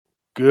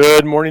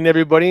Good morning,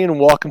 everybody, and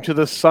welcome to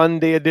the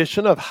Sunday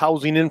edition of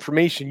Housing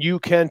Information You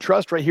Can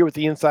Trust right here with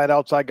the Inside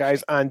Outside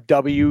guys on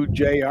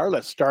WJR.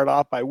 Let's start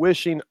off by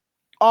wishing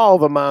all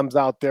the moms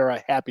out there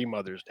a happy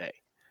Mother's Day.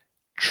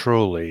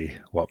 Truly,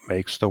 what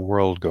makes the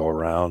world go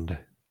around,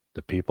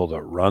 the people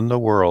that run the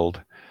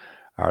world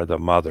are the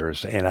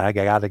mothers. And I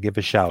got to give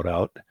a shout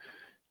out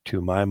to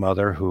my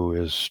mother, who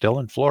is still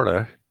in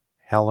Florida,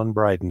 Helen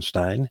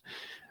Bridenstine,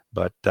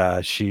 but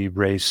she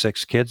raised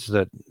 6 kids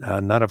that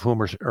none of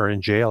whom are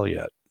in jail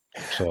yet.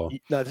 So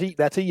That's a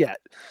yet.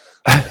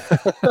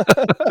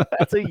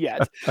 That's a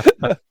yet.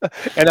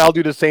 And I'll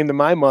do the same to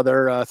my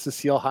mother,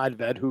 Cecile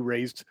Hodved, who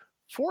raised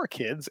 4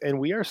 kids, and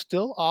we are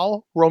still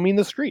all roaming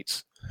the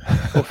streets.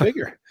 Go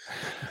figure.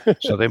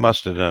 so they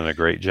must have done a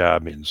great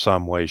job in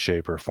some way,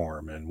 shape, or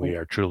form. And we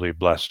are truly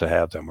blessed to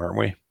have them, aren't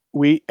we?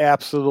 We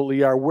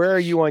absolutely are. Where are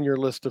you on your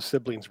list of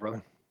siblings,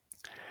 brother?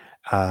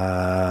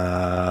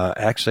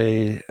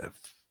 Actually,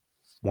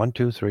 1,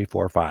 2, 3,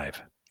 4,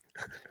 5.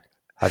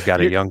 I've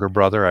got a younger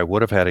brother. I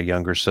would have had a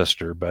younger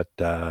sister, but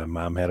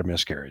mom had a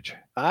miscarriage.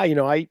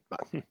 I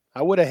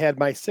would have had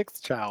my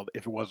 6th child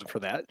if it wasn't for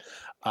that.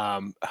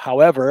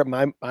 However,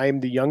 I'm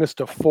the youngest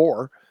of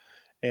 4,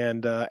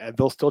 and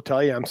they'll still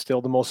tell you I'm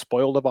still the most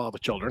spoiled of all the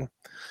children.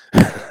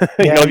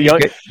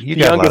 The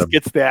youngest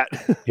gets that.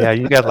 Yeah,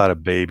 you got a lot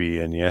of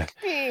baby in you.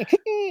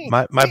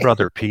 My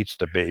brother Pete's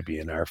the baby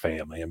in our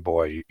family, and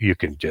boy, you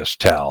can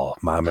just tell.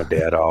 Mom and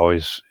Dad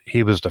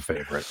he was the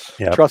favorite.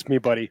 Yep. Trust me,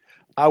 buddy.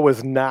 I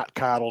was not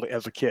coddled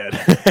as a kid.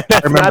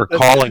 I remember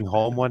calling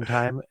home one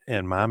time,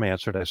 and Mom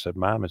answered. I said,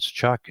 "Mom, it's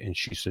Chuck," and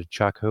she said,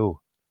 "Chuck who?"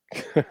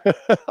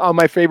 All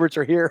my favorites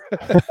are here.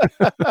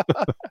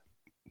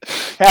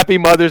 Happy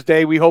Mother's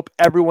Day. We hope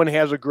everyone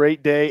has a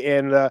great day.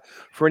 And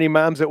for any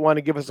moms that want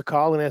to give us a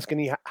call and ask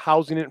any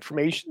housing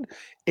information,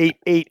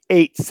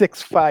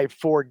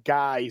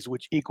 888-654-GUYS,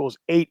 which equals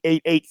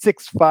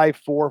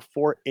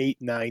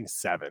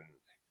 888-654-4897.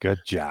 Good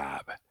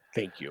job.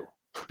 Thank you.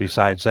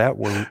 Besides that,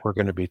 we're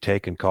going to be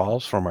taking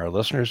calls from our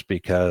listeners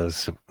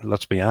because,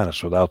 let's be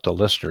honest, without the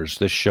listeners,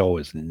 this show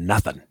is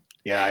nothing.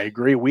 Yeah, I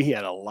agree. We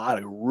had a lot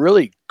of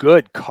really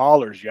good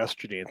callers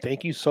yesterday, and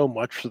thank you so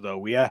much for those.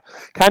 We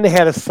kind of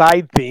had a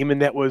side theme,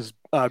 and that was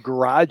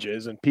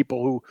garages and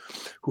people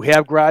who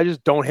have garages,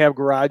 don't have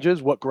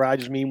garages, what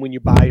garages mean when you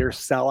buy or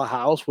sell a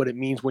house, what it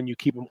means when you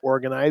keep them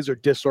organized or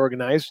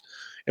disorganized,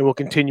 and we'll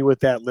continue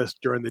with that list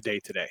during the day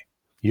today.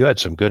 You had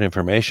some good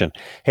information.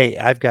 Hey,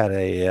 I've got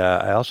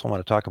I also want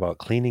to talk about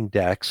cleaning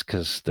decks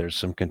because there's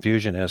some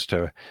confusion as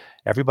to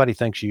everybody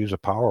thinks you use a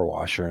power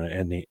washer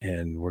and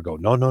we're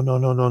going,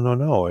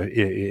 no.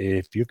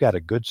 If you've got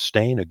a good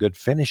stain, a good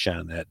finish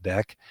on that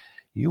deck,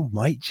 you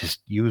might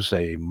just use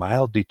a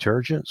mild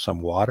detergent, some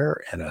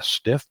water, and a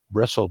stiff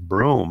bristled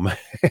broom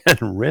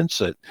and rinse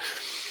it.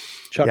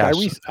 Chuck,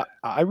 yes.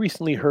 I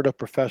recently heard a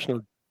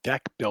professional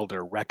deck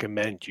builder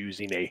recommend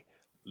using a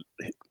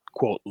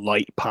quote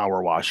light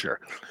power washer,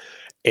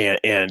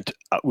 and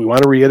we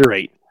want to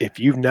reiterate, if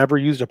you've never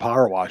used a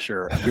power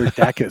washer, your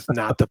deck is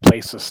not the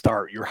place to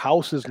start. Your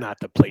house is not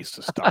the place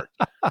to start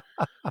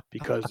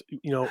because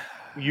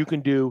you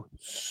can do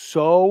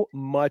so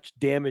much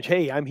damage.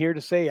 Hey, I'm here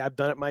to say I've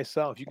done it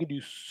myself. You can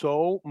do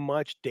so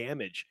much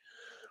damage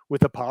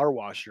with a power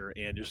washer,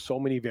 and there's so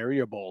many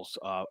variables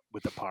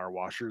with the power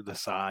washer: the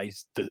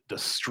size, the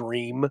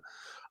stream,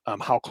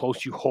 how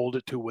close you hold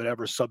it to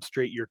whatever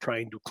substrate you're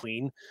trying to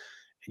clean.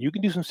 And you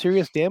can do some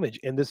serious damage.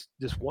 And this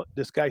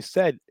guy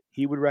said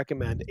he would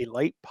recommend a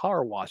light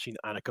power washing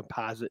on a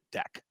composite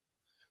deck.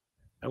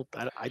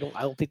 I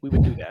don't think we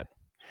would do that.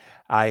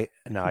 I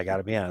got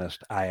to be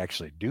honest. I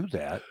actually do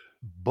that,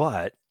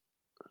 but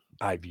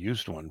I've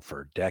used one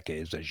for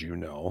decades, as you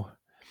know.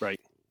 Right.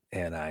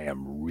 And I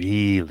am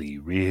really,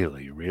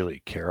 really,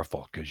 really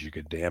careful because you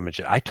could damage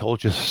it. I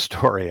told you the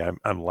story.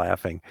 I'm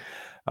laughing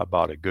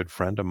about a good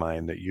friend of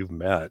mine that you've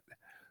met,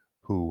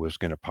 who was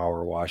going to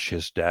power wash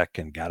his deck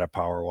and got a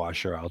power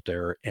washer out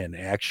there and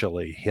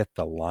actually hit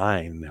the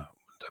line, the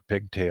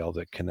pigtail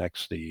that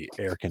connects the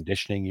air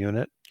conditioning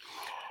unit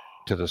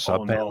to the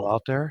sub panel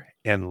out there.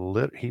 And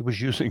he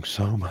was using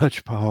so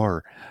much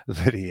power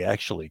that he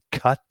actually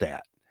cut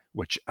that,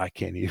 which I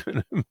can't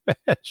even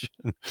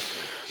imagine.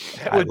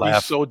 That would be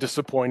so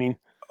disappointing.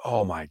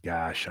 Oh my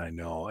gosh, I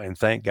know. And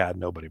thank God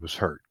nobody was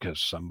hurt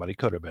because somebody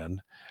could have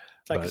been.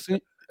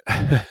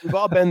 We've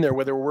all been there,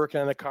 whether we're working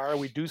on a car,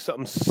 we do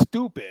something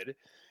stupid,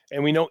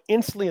 and we know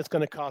instantly it's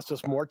going to cost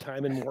us more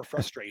time and more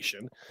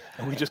frustration.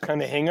 And we just kind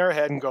of hang our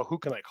head and go, who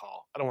can I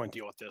call? I don't want to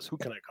deal with this. Who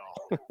can I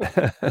call?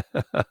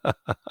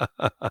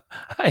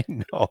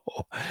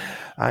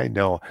 I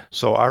know.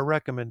 So our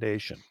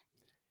recommendation,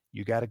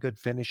 you got a good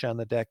finish on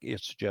the deck.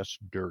 It's just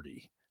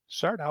dirty.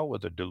 Start out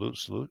with a dilute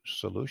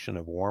solution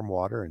of warm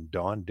water and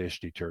Dawn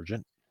dish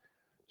detergent.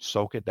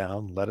 Soak it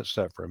down, let it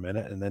set for a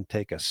minute, and then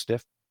take a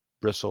stiff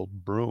bristled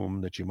broom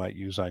that you might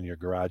use on your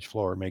garage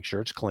floor. Make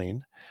sure it's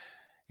clean.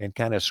 and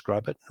kind of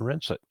scrub it and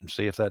rinse it and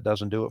see if that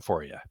doesn't do it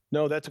for you.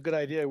 No, that's a good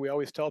idea. We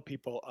always tell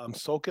people,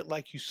 soak it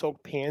like you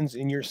soak pans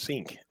in your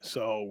sink.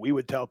 So we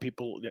would tell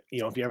people,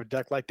 if you have a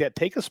deck like that,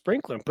 take a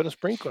sprinkler and put a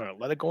sprinkler on it.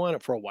 Let it go on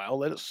it for a while.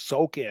 Let it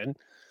soak in,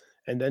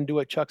 and then do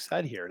what Chuck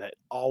said here. That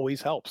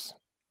always helps.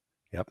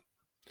 Yep.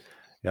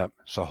 Yep.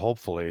 So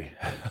hopefully,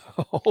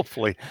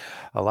 hopefully,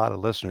 a lot of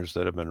listeners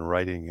that have been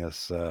writing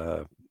us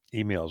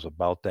emails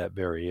about that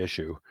very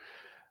issue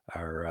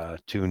are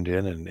tuned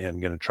in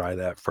and going to try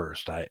that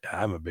first.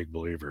 I'm a big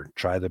believer.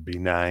 Try the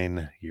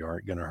benign. You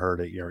aren't going to hurt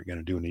it. You aren't going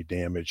to do any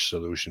damage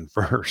solution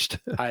first.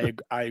 I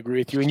agree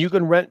with you. And you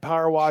can rent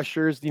power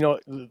washers.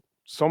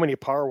 So many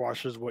power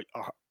washers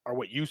are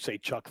what you say,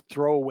 Chuck,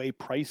 throwaway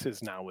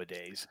prices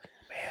nowadays.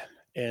 Man.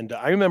 And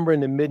I remember in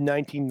the mid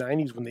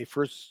 1990s when they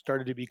first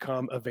started to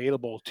become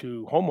available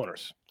to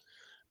homeowners.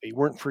 They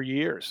weren't for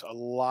years. A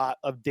lot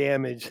of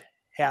damage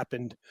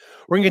happened.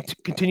 We're going to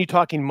continue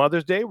talking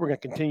Mother's Day. We're going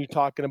to continue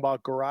talking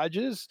about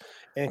garages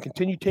and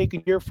continue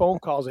taking your phone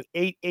calls at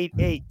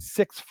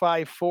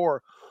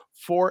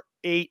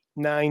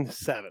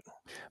 888-654-4897.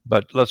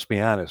 But let's be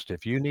honest,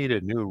 if you need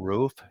a new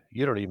roof,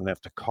 you don't even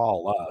have to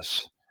call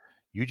us.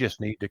 You just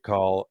need to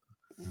call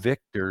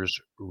Victor's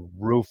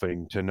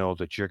Roofing to know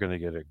that you're going to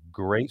get a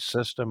great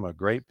system, a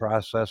great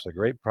process, a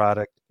great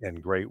product,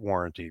 and great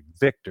warranty.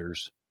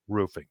 Victor's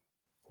Roofing.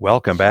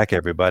 Welcome back,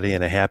 everybody,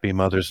 and a happy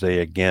Mother's Day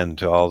again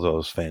to all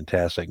those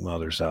fantastic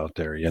mothers out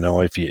there.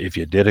 If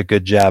you did a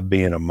good job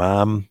being a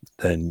mom,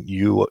 then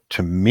you,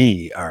 to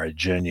me, are a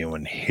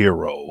genuine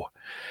hero,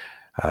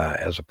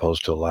 as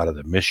opposed to a lot of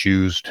the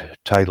misused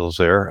titles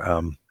there.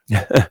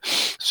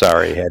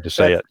 Sorry, I had to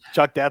say it.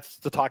 Chuck, that's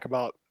to talk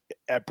about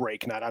at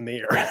break, not on the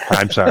air.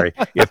 I'm sorry.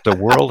 If the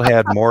world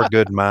had more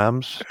good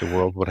moms, the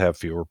world would have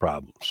fewer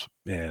problems.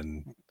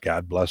 And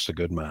God bless the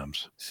good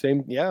moms.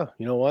 Same. Yeah.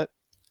 You know what?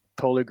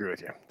 Totally agree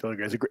with you.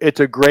 Totally agree. It's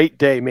a great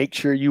day. Make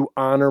sure you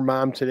honor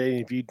mom today.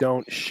 And if you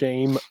don't,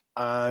 shame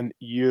on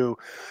you.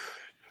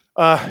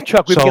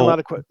 Chuck, we've got a lot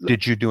of questions.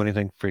 Did you do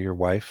anything for your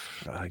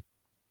wife? I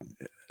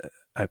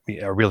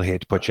really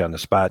hate to put you on the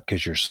spot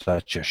because you're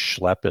such a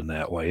schlep in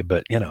that way,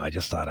 but I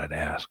just thought I'd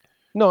ask.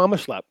 No, I'm a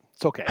schlep.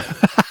 It's okay.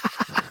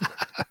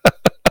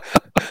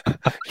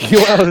 Do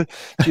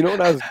you know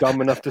what I was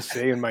dumb enough to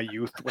say in my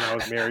youth when I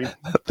was married?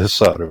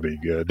 This ought to be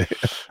good.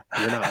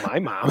 You're not my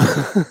mom.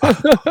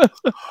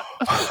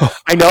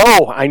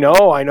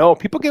 I know.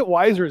 People get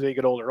wiser as they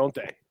get older, don't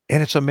they?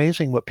 And it's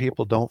amazing what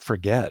people don't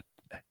forget.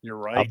 You're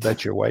right. I'll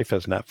bet your wife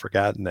has not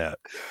forgotten that.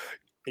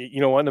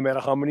 You know what? No matter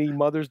how many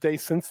Mother's Day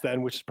since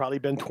then, which has probably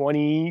been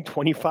 20,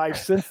 25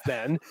 since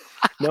then.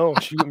 No,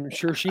 I'm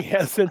sure she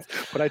hasn't,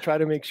 but I try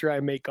to make sure I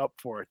make up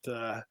for it.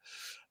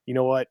 You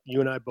know what?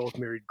 You and I both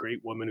married great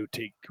women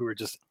who are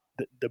just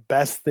the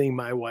best thing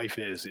my wife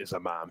is a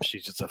mom.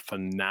 She's just a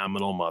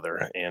phenomenal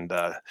mother. And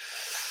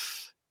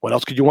what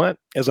else could you want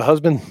as a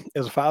husband,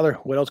 as a father?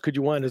 What else could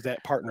you want as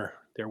that partner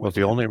there? Well,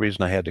 the only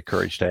reason I had the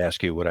courage to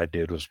ask you what I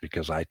did was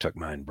because I took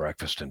mine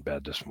breakfast in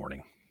bed this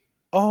morning.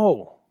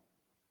 Oh,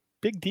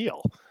 big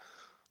deal.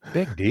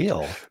 Big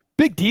deal.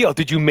 Big deal.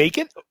 Did you make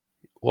it?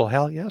 Well,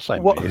 hell yes, I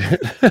made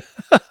it.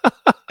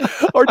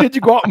 Or did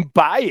you go out and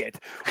buy it?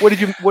 What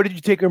did you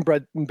take in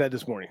bed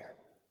this morning?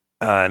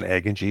 An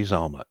egg and cheese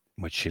omelet,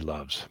 which she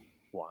loves.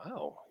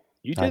 Wow,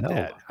 you did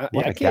that.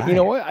 I can't. You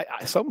know what?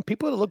 Some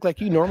people that look like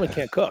you normally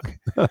can't cook.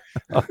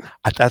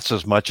 That's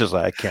as much as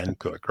I can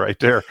cook right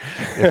there.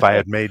 If I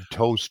had made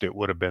toast, it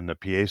would have been the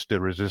pièce de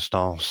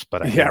résistance.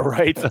 But yeah,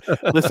 right.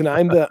 Listen,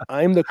 I'm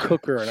the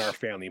cooker in our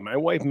family. My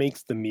wife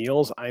makes the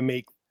meals. I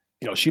make.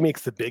 She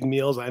makes the big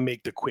meals. I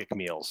make the quick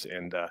meals,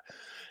 and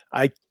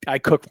I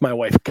cook for my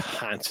wife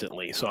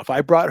constantly. So if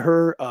I brought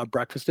her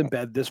breakfast in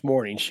bed this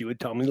morning, she would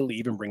tell me to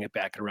leave and bring it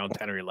back at around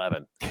 10 or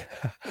 11.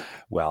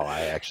 Well,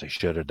 I actually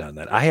should have done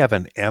that. I have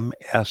an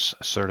MS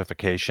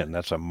certification.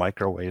 That's a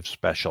microwave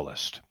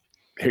specialist.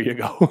 There you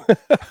go.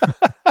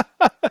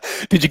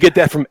 Did you get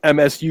that from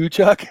MSU,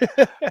 Chuck?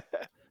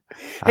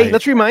 Hey,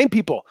 let's remind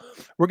people,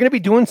 we're going to be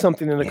doing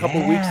something in a couple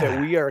of weeks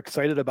that we are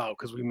excited about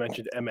because we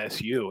mentioned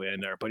MSU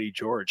and our buddy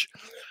George.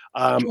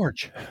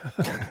 George.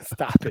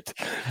 Stop it.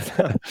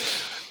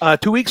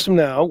 2 weeks from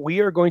now, we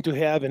are going to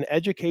have an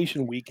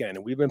education weekend,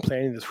 and we've been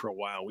planning this for a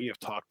while. We have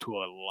talked to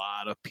a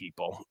lot of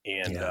people,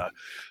 and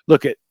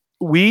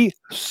we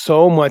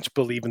so much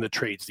believe in the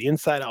trades, the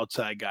inside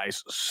outside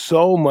guys,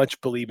 so much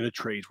believe in the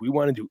trades. We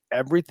want to do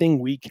everything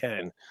we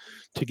can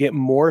to get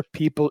more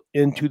people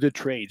into the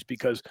trades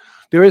because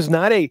there is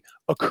not a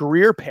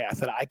career path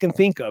that I can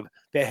think of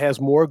that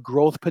has more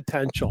growth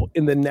potential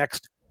in the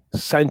next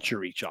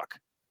century, Chuck,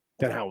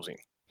 than housing.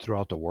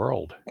 Throughout the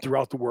world.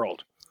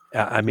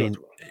 I mean,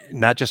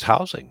 not just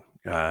housing,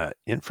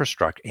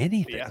 infrastructure,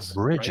 anything,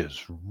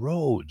 bridges, right?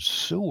 Roads,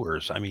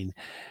 sewers. I mean,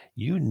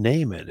 you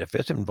name it. If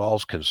it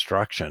involves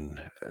construction,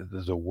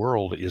 the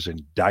world is in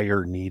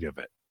dire need of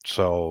it.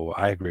 So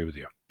I agree with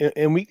you.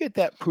 And we get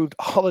that proved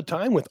all the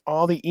time with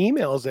all the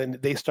emails, and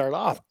they start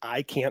off,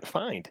 I can't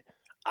find.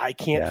 I've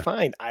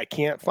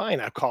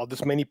called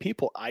this many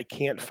people. I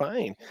can't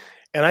find.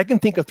 And I can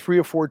think of 3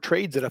 or 4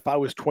 trades that if I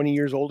was 20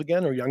 years old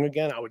again or young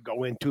again, I would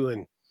go into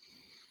and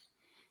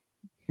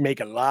make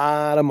a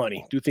lot of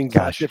money, do things a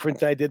lot different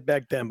than I did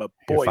back then. But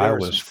boy, if I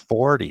was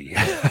 40,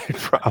 I'd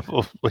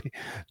probably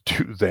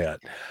do that.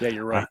 Yeah,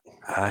 you're right.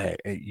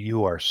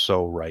 You are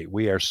so right.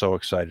 We are so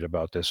excited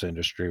about this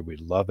industry. We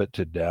love it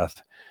to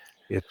death.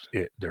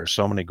 There's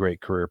so many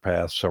great career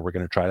paths. So we're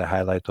going to try to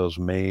highlight those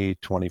May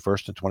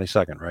 21st and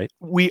 22nd, right?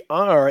 We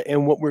are.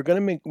 And what we're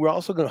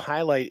also going to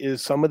highlight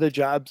is some of the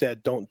jobs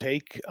that don't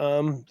take,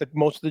 that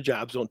most of the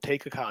jobs don't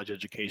take a college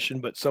education,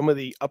 but some of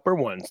the upper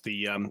ones,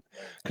 the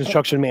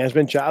construction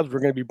management jobs, we're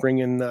going to be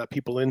bringing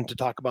people in to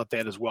talk about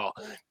that as well.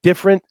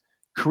 Different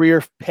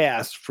career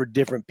paths for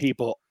different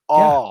people,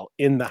 all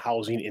in the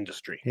housing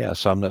industry. Yeah,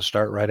 some that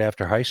start right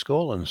after high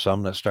school and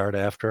some that start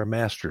after a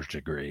master's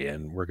degree.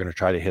 And we're going to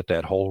try to hit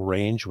that whole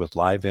range with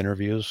live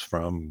interviews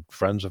from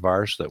friends of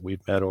ours that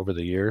we've met over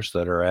the years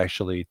that are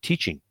actually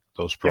teaching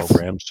those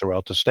programs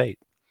throughout the state.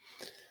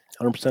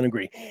 100%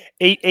 agree.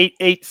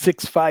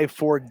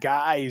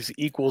 888-654-GUYS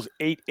equals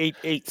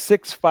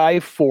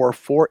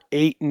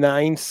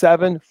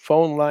 888-654-4897.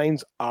 Phone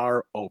lines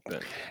are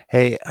open.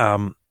 Hey,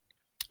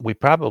 we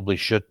probably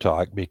should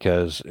talk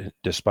because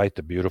despite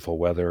the beautiful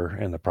weather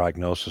and the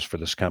prognosis for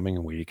this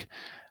coming week,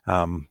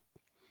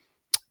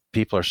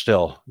 people are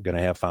still going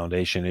to have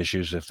foundation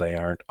issues if they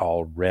aren't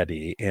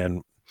already.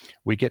 And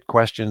we get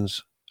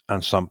questions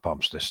on sump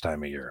pumps this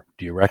time of year.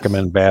 Do you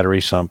recommend battery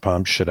sump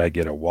pumps? Should I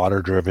get a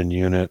water-driven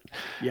unit?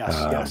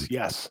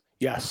 Yes.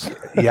 Yeah.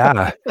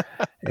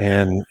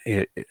 And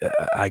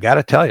I got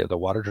to tell you, the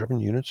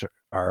water-driven units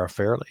are a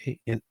fairly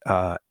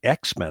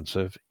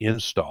expensive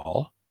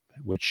install,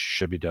 which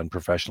should be done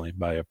professionally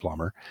by a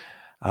plumber.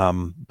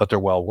 But they're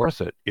well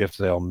worth it if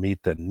they'll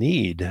meet the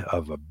need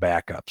of a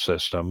backup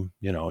system,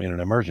 in an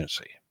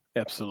emergency.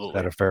 Absolutely. Is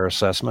that a fair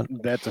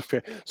assessment? That's a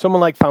fair. Someone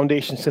like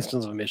Foundation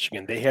Systems of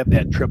Michigan, they have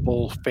that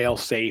triple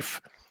fail-safe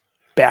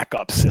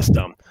backup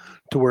system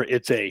to where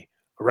it's a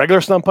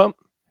regular sump pump,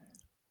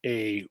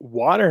 a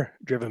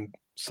water-driven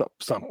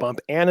sump pump,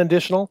 and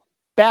additional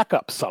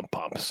backup sump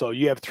pump. So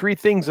you have 3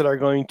 things that are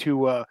going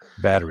to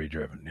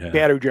battery-driven. Yeah.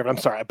 Battery-driven. I'm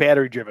sorry, a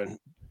battery-driven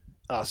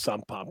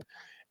sump pump,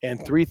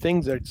 and 3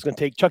 things that it's going to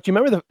take. Chuck, do you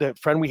remember the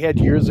friend we had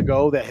years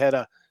ago that had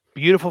a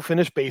beautiful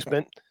finished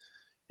basement?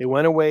 They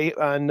went away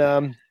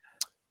on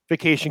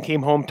vacation,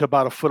 came home to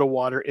about a foot of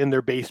water in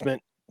their basement,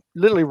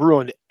 literally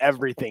ruined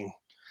everything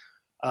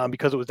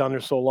because it was down there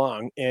so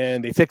long.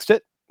 And they fixed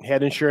it,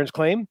 had insurance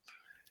claim,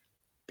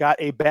 got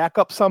a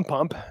backup sump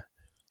pump,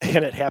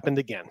 and it happened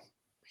again.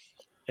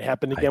 It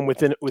happened again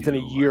within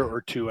a year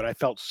or two, and I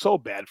felt so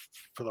bad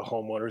for the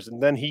homeowners.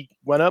 And then he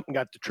went up and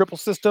got the triple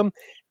system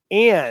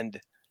and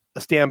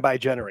a standby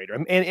generator.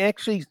 And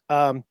actually,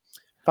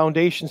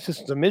 Foundation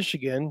Systems of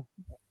Michigan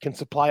can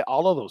supply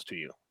all of those to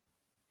you,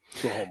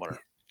 to a homeowner.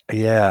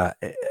 Yeah,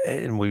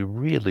 and we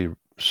really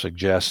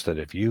suggest that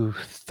if you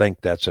think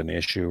that's an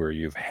issue or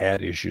you've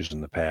had issues in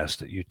the past,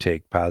 that you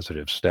take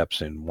positive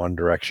steps in one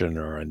direction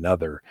or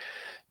another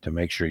to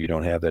make sure you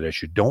don't have that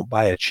issue. Don't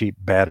buy a cheap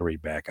battery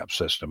backup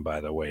system, by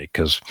the way,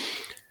 because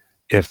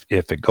if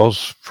it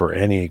goes for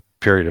any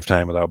period of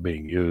time without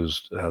being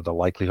used, the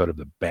likelihood of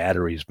the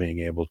batteries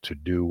being able to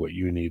do what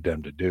you need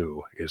them to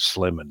do is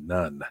slim and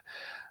none.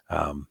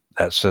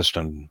 That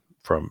system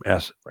from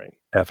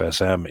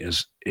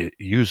FSM it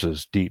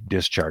uses deep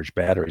discharge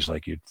batteries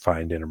like you'd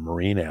find in a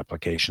marine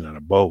application on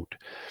a boat,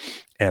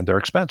 and they're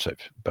expensive.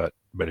 But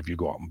if you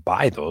go out and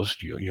buy those,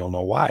 you'll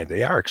know why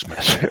they are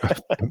expensive,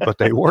 but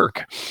they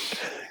work.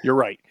 You're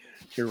right.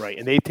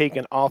 And they've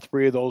taken all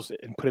 3 of those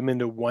and put them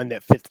into one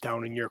that fits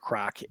down in your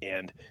crock.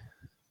 And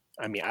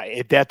I mean,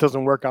 if that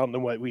doesn't work out in the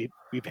way we've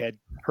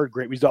heard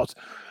great results.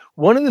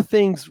 One of the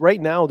things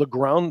right now, the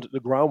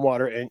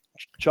groundwater, and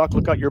Chuck,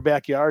 look out your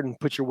backyard and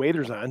put your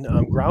waders on.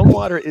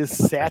 Groundwater is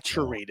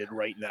saturated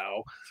right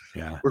now.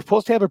 Yeah, we're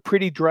supposed to have a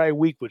pretty dry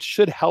week, which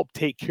should help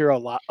take care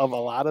of a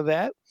lot of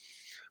that.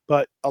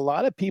 But a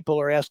lot of people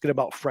are asking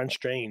about French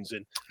drains,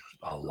 and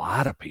a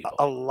lot of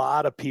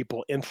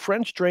people, and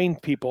French drain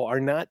people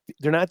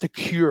they're not the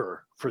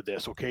cure for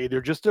this. Okay, they're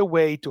just a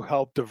way to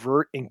help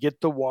divert and get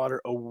the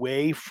water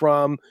away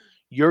from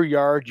your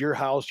yard, your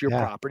house, your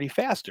property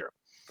faster.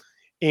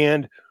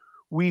 And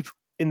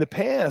in the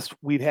past,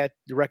 we've had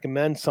to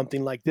recommend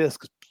something like this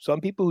because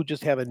some people who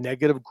just have a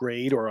negative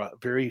grade or a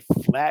very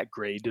flat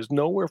grade, there's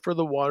nowhere for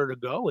the water to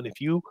go. And if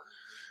you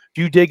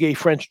dig a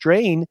French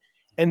drain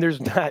and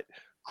there's not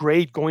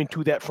grade going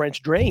to that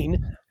French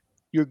drain,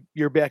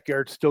 your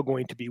backyard's still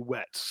going to be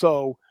wet.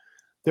 So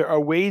there are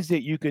ways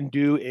that you can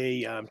do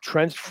a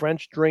trenched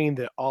French drain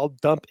that all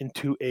dump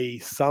into a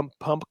sump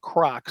pump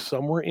crock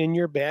somewhere in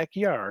your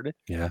backyard.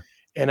 Yeah.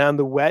 And on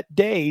the wet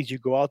days, you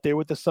go out there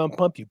with the sump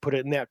pump, you put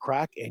it in that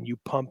crock, and you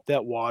pump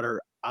that water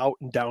out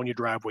and down your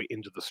driveway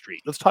into the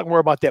street. Let's talk more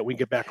about that when we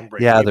get back from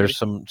break. Yeah, there's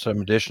some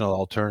additional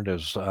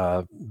alternatives.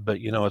 But,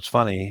 it's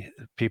funny.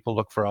 People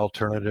look for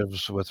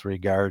alternatives with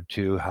regard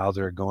to how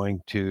they're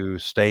going to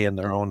stay in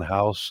their own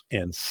house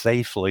and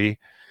safely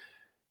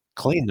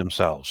clean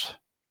themselves.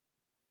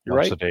 You're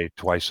once right. a day,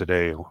 twice a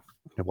day,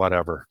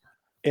 whatever.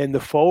 And the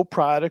faux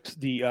products,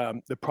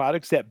 the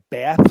products that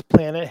Bath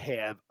Planet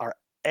have are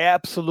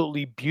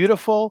absolutely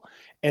beautiful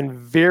and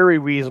very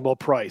reasonable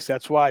price.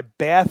 That's why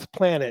Bath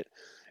Planet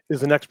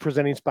is the next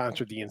presenting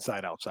sponsor of the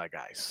Inside Outside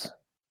Guys.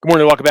 Good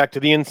morning. Welcome back to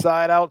the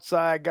Inside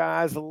Outside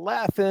Guys,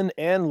 laughing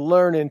and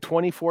learning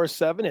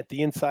 24/7 at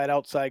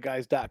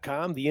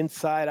theinsideoutsideguys.com. The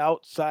Inside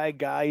Outside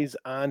Guys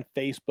on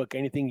Facebook.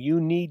 Anything you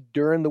need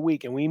during the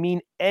week, and we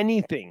mean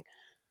anything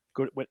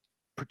good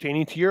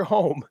pertaining to your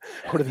home,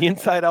 go to the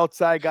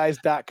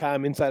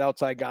InsideOutsideGuys.com, Inside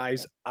Outside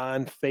Guys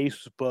on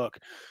Facebook.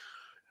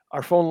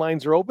 Our phone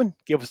lines are open.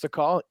 Give us a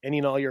call. Any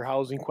and all your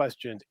housing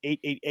questions.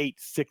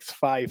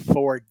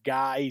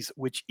 888-654-GUYS,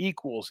 which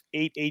equals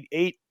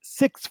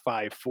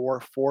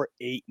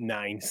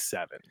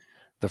 888-654-4897.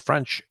 The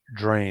French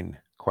drain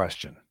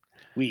question.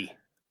 Oui.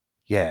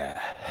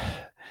 Yeah.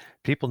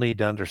 People need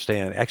to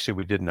understand. Actually,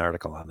 we did an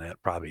article on that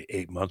probably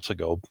 8 months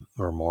ago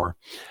or more,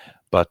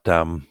 but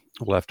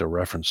we'll have to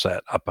reference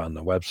that up on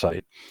the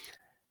website.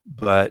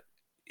 But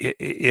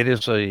it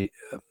is a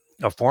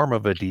form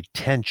of a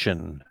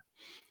detention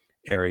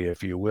area,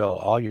 if you will.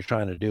 All you're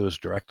trying to do is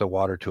direct the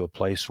water to a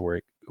place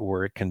where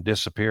it can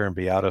disappear and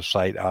be out of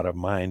sight, out of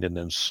mind, and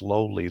then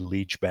slowly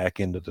leach back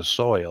into the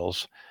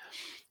soils.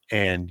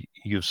 And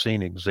you've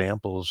seen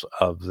examples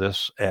of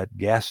this at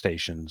gas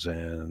stations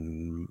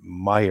and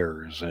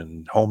Myers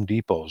and Home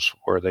Depots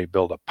where they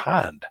build a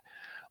pond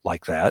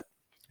like that,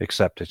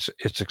 except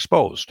it's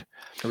exposed.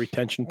 A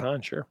retention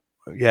pond, sure.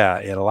 Yeah,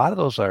 and a lot of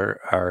those are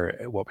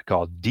what we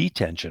call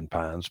detention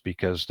ponds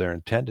because they're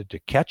intended to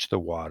catch the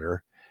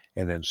water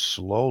and then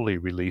slowly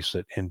release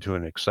it into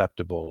an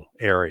acceptable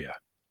area.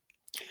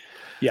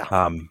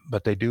 Yeah.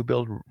 But they do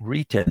build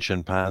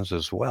retention ponds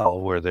as well,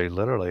 where they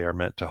literally are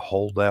meant to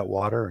hold that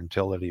water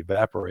until it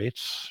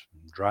evaporates,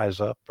 dries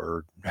up,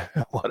 or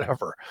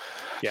whatever.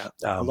 Yeah.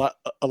 A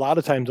lot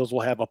of times those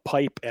will have a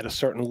pipe at a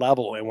certain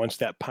level, and once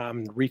that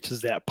pond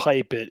reaches that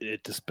pipe,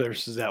 it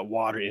disperses that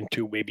water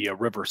into maybe a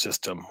river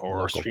system or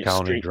local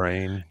county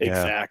drain.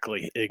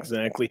 Exactly.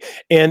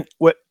 And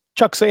what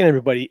Chuck's saying,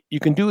 everybody,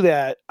 you can do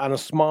that on a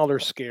smaller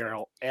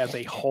scale as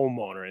a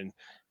homeowner, and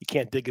you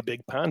can't dig a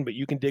big pond, but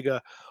you can dig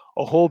a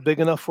hole big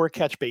enough for a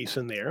catch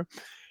basin there.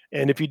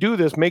 And if you do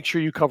this, make sure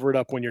you cover it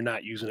up when you're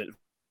not using it.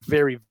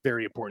 Very,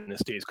 very important it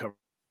stays covered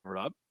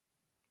up.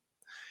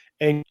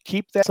 And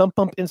keep that sump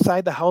pump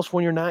inside the house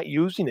when you're not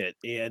using it.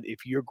 And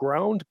if your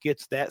ground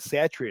gets that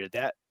saturated,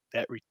 that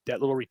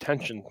little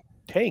retention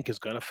tank is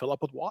going to fill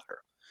up with water.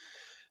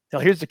 Now,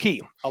 here's the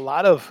key. A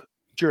lot of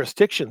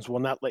jurisdictions will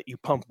not let you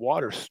pump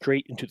water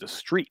straight into the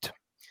street.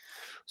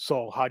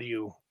 So how do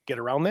you get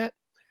around that?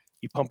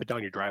 You pump it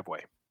down your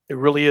driveway. It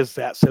really is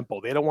that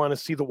simple. They don't want to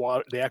see the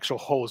water, the actual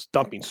hose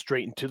dumping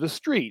straight into the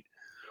street.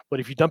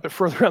 But if you dump it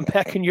further on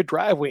back in your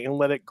driveway and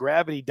let it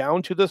gravity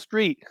down to the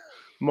street,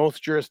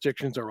 most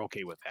jurisdictions are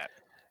okay with that.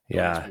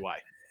 Yeah. That's why.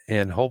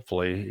 And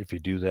hopefully, if you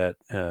do that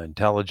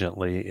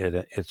intelligently,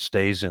 it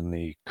stays in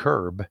the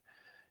curb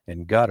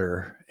and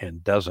gutter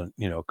and doesn't,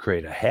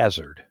 create a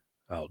hazard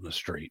out in the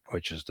street,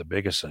 which is the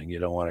biggest thing. You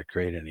don't want to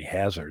create any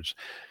hazards.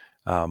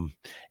 And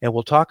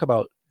we'll talk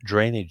about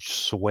drainage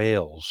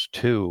swales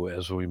too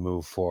as we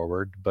move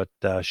forward, but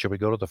should we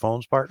go to the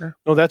phones, partner?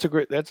 No, there's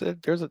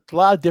a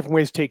lot of different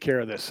ways to take care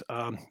of this.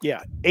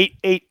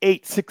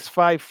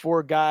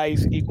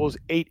 888-654-GUYS equals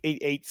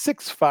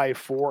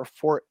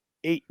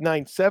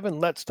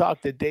 888-654-4897. Let's talk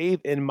to Dave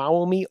in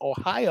Maumee,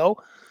 Ohio.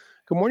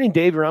 Good morning,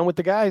 Dave. You're on with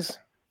the guys.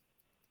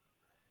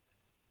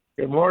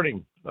 Good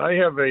morning. I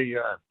have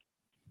a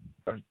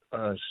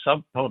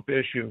sump pump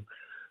issue.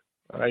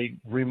 I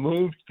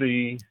removed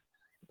the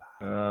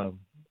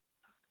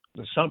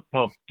sump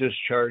pump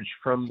discharge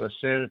from the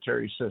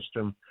sanitary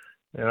system,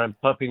 and I'm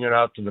pumping it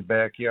out to the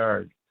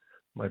backyard.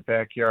 My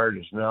backyard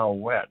is now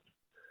wet,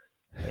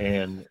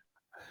 and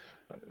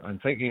I'm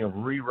thinking of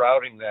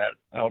rerouting that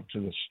out to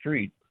the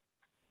street.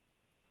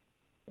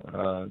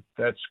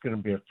 That's going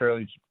to be a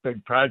fairly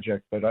big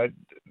project, but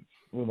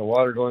with the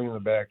water going in the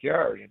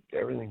backyard,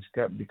 everything's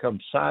become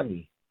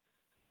soggy.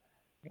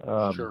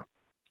 Sure.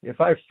 If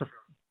I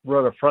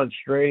run a French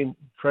drain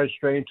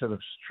to the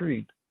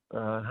street,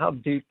 how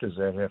deep does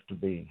that have to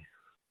be?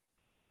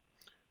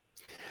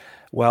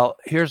 Well,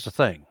 here's the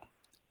thing.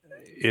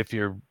 If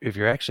you're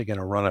actually going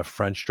to run a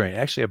French drain,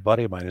 actually a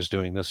buddy of mine is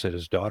doing this at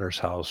his daughter's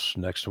house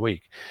next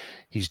week.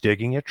 He's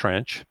digging a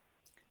trench.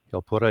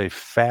 He'll put a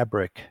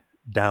fabric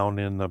down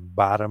in the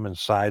bottom and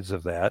sides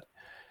of that.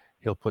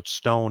 He'll put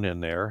stone in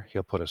there.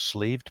 He'll put a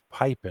sleeved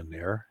pipe in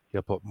there.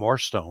 He'll put more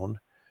stone,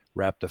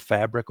 wrap the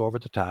fabric over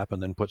the top,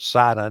 and then put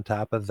sod on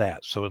top of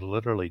that. So it'll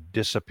literally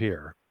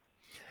disappear.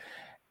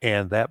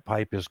 And that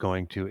pipe is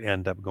going to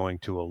end up going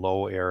to a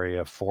low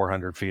area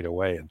 400 feet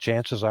away. And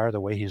chances are,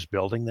 the way he's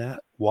building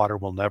that, water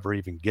will never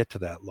even get to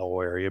that low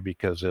area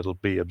because it'll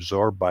be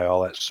absorbed by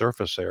all that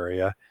surface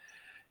area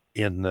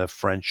in the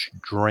French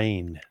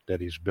drain that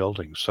he's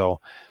building.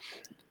 So,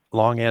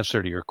 long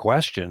answer to your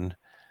question,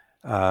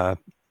 by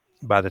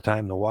the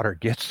time the water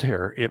gets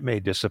there, it may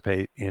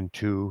dissipate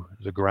into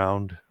the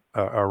ground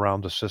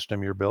around the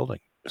system you're building.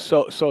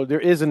 So there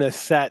isn't a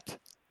set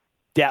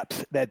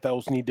depth that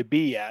those need to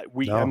be at.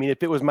 No. I mean,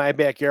 if it was my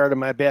backyard and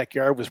my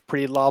backyard was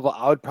pretty level,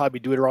 I would probably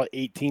do it around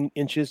 18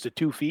 inches to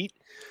 2 feet.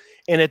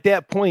 And at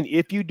that point,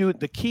 if you do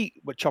the key,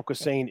 what Chuck was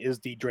saying is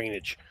the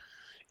drainage.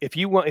 If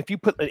you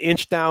put an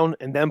inch down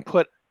and then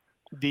put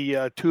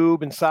the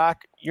tube and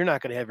sock, you're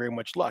not going to have very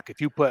much luck.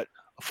 If you put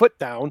a foot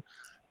down,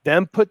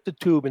 then put the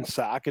tube and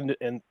sock and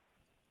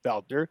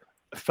felt, you're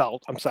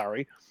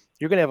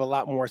going to have a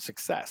lot more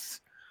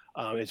success.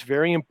 It's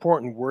very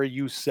important where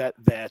you set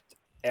that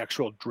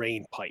actual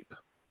drain pipe.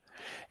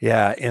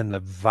 Yeah, and the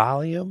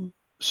volume.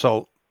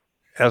 So,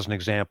 as an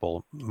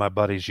example, my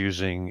buddy's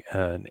using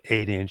an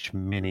 8-inch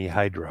mini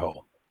hydro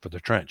hoe for the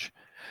trench.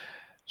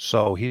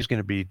 So he's going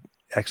to be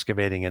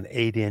excavating an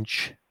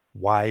 8-inch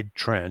wide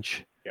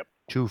trench,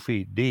 2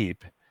 feet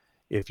deep.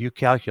 If you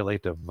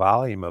calculate the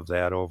volume of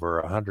that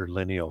over 100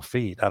 lineal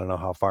feet, I don't know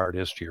how far it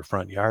is to your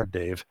front yard,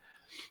 Dave,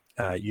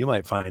 you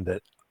might find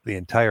that the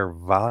entire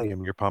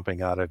volume you're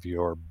pumping out of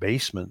your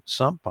basement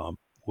sump pump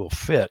will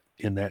fit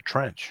in that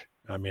trench.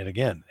 I mean,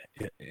 again,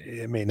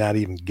 it may not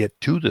even get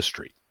to the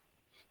street.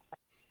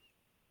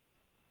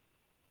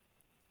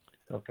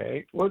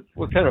 Okay. What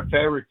kind of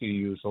fabric do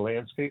you use? A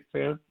landscape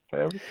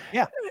fabric?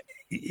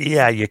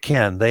 Yeah, you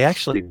can. They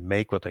actually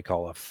make what they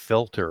call a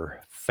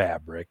filter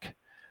fabric.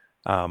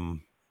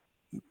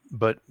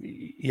 But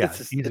yeah,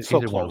 either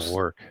one will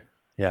work.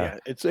 Yeah.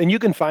 And you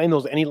can find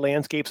those any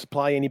landscape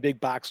supply, any big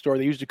box store.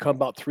 They usually come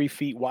about 3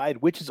 feet wide,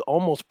 which is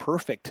almost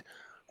perfect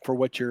for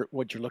what you're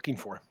looking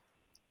for.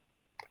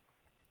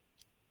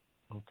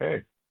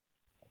 Okay.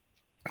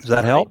 Does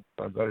that help?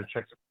 I've got to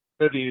check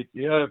the city.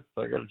 Yeah,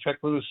 I got to check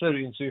with the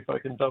city and see if I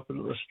can dump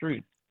into the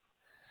street.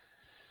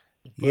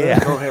 Yeah,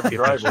 I don't have a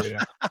driveway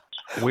yet.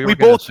 We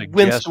both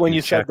winced when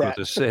you said that. With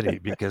the city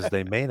because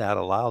they may not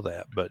allow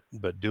that, but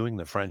doing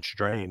the French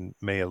drain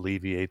may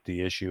alleviate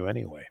the issue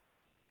anyway.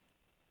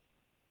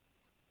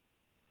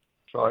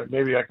 So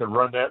maybe I could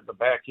run that in the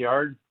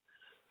backyard.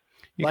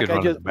 You could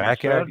run it in the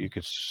backyard. You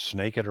could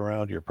snake it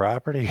around your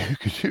property.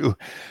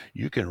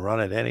 You can run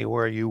it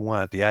anywhere you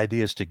want. The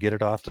idea is to get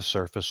it off the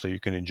surface so you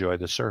can enjoy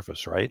the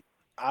surface, right?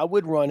 I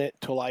would run it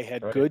till I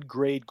had good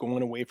grade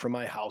going away from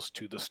my house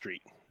to the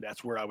street.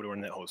 That's where I would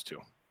run that hose to.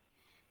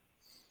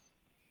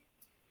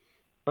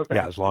 Okay.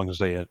 Yeah, as long as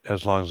they're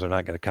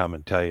not going to come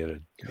and tell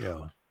you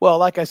to, Well,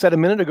 like I said a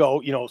minute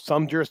ago,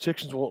 some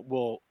jurisdictions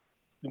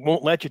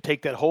won't let you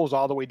take that hose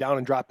all the way down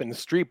and drop in the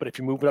street. But if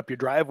you move it up your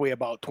driveway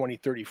about 20,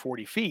 30,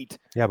 40 feet.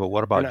 Yeah, but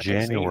what about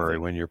January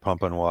when you're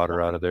pumping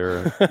water out of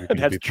there? You can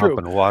That's be true.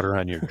 Pumping water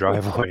on your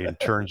driveway and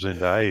turns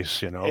into ice,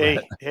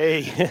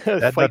 Hey,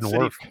 that doesn't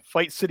work.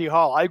 Fight City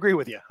Hall. I agree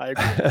with you.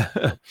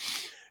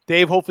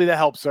 Dave, hopefully that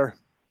helps, sir.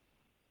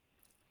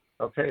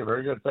 Okay,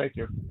 very good. Thank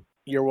you.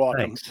 You're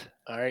welcome. Thanks.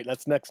 All right,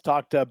 let's next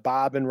talk to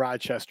Bob in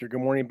Rochester. Good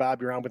morning,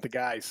 Bob. You're on with the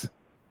guys.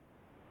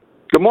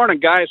 Good morning,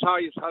 guys.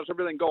 How's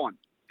everything going?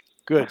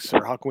 Good,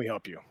 sir. How can we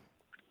help you?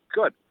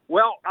 Good.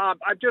 Well,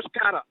 I've just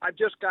got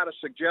a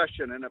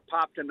suggestion, and it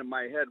popped into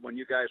my head when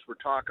you guys were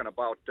talking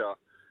about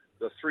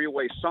the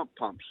 3-way sump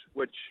pumps,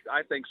 which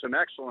I think is an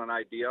excellent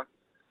idea.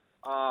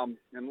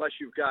 Unless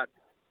you've got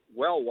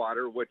well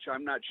water, which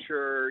I'm not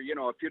sure.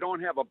 If you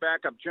don't have a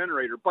backup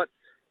generator, but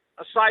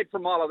aside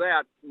from all of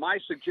that, my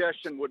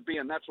suggestion would be,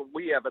 and that's what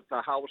we have at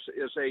the house,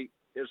 is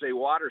a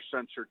water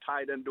sensor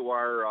tied into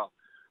our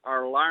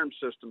alarm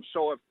system.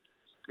 So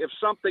if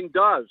something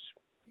does,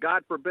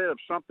 God forbid, if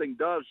something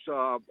does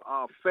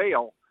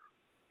fail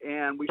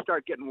and we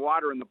start getting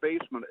water in the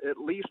basement, at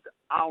least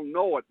I'll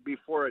know it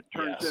before it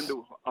turns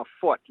into a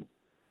foot,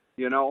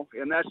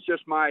 and that's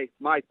just my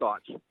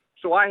thoughts.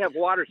 So I have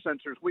water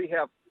sensors. We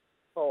have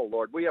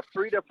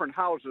 3 different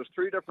houses,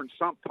 3 different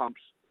sump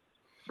pumps,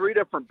 3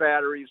 different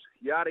batteries,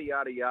 yada,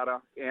 yada,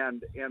 yada.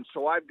 And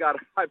so I've got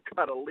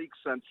a leak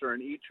sensor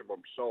in each of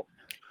them. So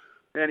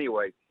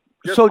anyway,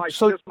 just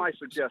my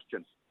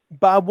suggestion.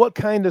 Bob, what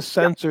kind of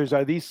sensors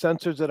are these?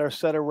 Sensors that are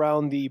set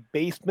around the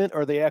basement,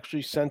 or are they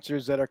actually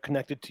sensors that are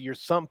connected to your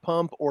sump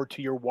pump or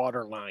to your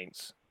water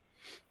lines?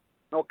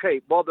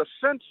 Okay, well, the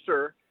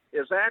sensor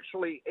is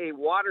actually a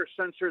water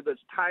sensor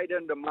that's tied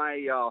into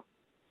my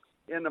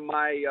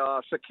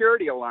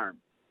security alarm.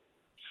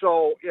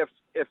 So if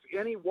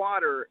any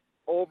water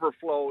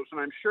overflows,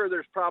 and I'm sure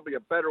there's probably a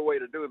better way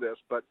to do this,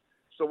 but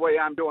it's the way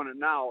I'm doing it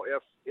now.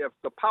 If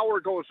the power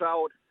goes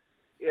out,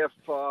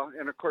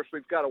 and of course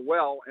we've got a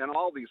well in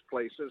all these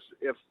places,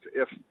 if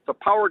the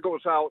power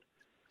goes out,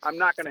 I'm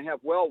not going to have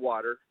well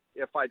water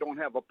if I don't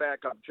have a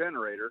backup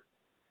generator,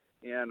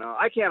 and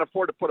I can't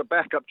afford to put a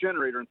backup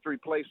generator in 3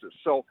 places.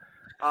 So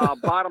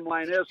bottom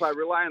line is I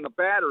rely on the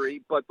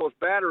battery, but those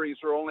batteries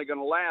are only going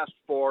to last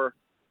for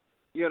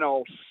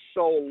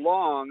so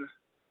long,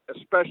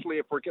 especially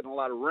if we're getting a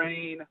lot of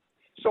rain.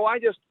 So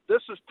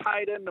this is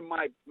tied into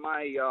my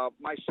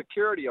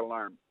security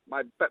alarm,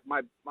 my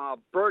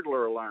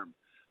burglar alarm,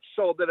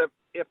 so that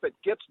if it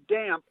gets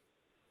damp,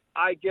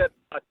 I get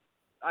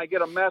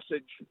a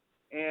message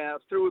and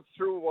through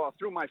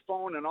my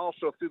phone and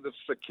also through the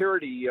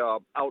security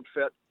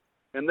outfit,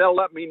 and they'll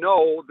let me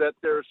know that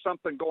there's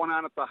something going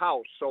on at the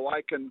house, so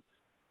I can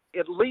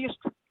at least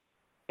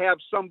have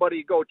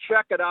somebody go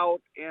check it out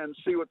and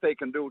see what they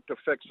can do to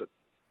fix it.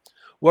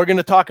 We're going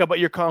to talk about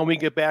your call when we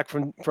get back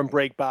from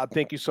break, Bob.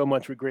 Thank you so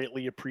much. We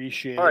greatly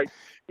appreciate it. All right.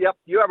 Yep.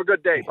 You have a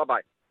good day.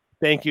 Bye-bye.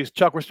 Thank you,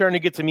 Chuck. We're starting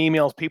to get some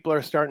emails. People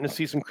are starting to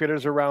see some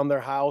critters around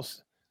their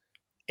house.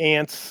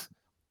 Ants,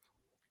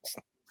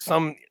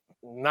 some,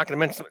 I'm not going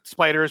to mention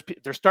spiders.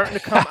 They're starting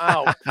to come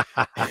out.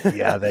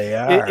 Yeah, they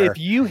are. If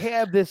you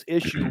have this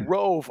issue,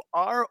 Rove,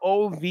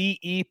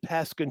 ROVE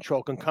Pest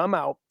Control can come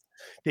out.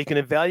 They can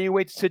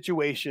evaluate the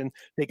situation.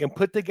 They can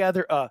put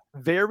together a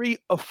very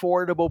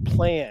affordable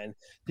plan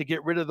to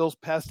get rid of those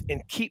pests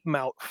and keep them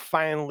out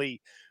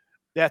finally.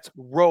 That's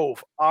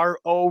Rove,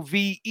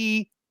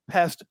 ROVE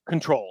Pest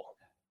Control.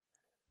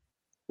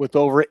 With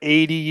over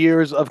 80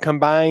 years of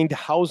combined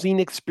housing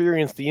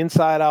experience, the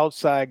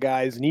inside-outside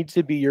guys needs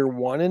to be your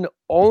one and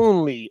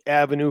only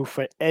avenue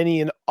for any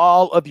and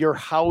all of your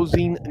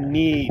housing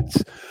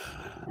needs.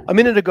 A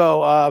minute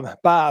ago,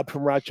 Bob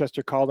from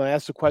Rochester called and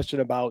asked a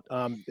question about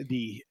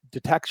the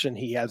detection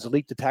he has, the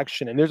leak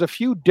detection. And there's a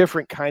few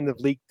different kind of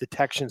leak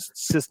detection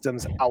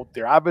systems out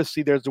there.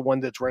 Obviously, there's the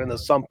one that's running the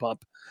sump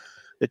pump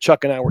that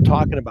Chuck and I were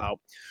talking about.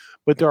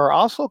 But there are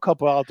also a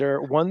couple out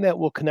there, one that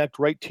will connect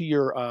right to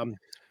your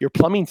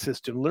plumbing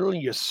system.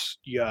 Literally,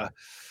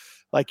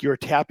 like you're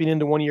tapping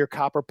into one of your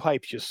copper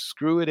pipes. You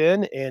screw it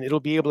in, and it'll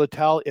be able to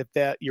tell if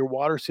your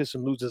water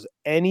system loses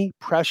any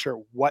pressure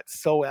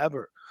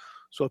whatsoever.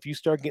 So if you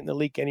start getting a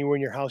leak anywhere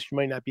in your house, you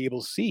might not be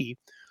able to see.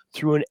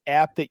 Through an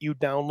app that you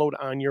download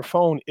on your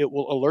phone, it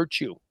will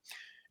alert you.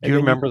 Do you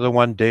remember the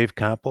one Dave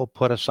Campo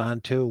put us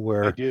on to,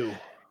 where I do.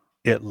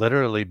 It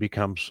literally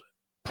becomes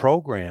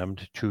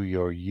programmed to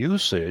your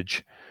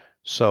usage.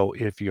 So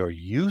if your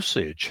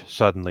usage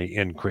suddenly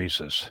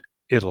increases,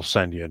 it'll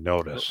send you a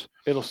notice.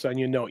 It'll send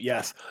you a note,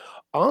 yes.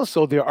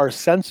 Also, there are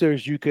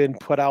sensors you can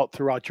put out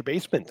throughout your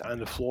basement, on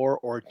the floor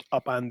or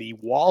up on the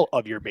wall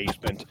of your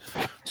basement.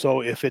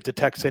 So if it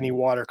detects any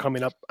water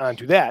coming up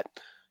onto that,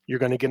 you're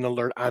going to get an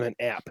alert on an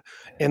app.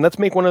 And let's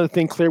make one other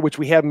thing clear, which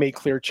we have made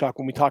clear, Chuck,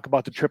 when we talk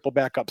about the triple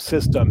backup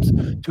systems.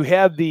 To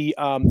have the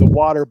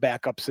water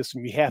backup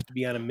system, you have to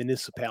be on a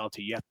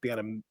municipality. You have to be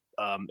on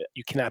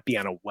you cannot be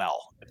on a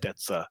well, if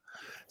that's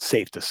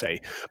safe to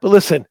say. But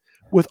listen,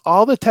 with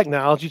all the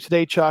technology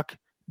today, Chuck,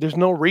 there's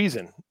no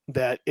reason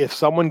that if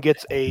someone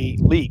gets a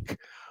leak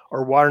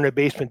or water in their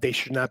basement, they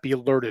should not be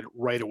alerted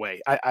right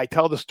away. I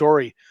tell the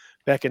story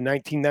back in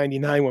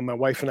 1999 when my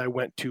wife and I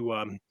went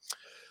to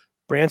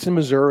Branson,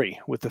 Missouri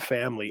with the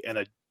family, and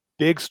a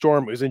big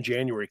storm, it was in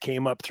January,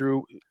 came up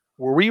through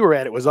where we were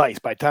at. It was ice.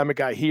 By the time it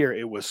got here,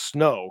 it was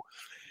snow.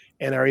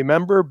 And I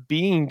remember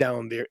being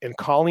down there and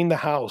calling the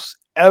house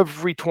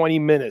every 20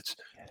 minutes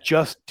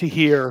just to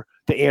hear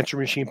the answer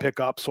machine pick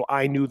up, so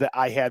I knew that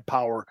I had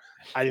power.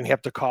 I didn't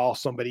have to call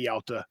somebody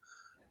out to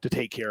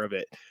take care of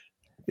it.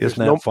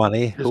 Isn't that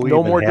funny? Who no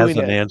even more has doing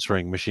an that.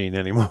 Answering machine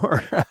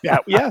anymore? Yeah,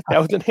 that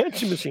was an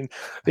answering machine.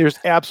 There's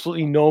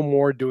absolutely no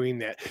more doing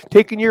that.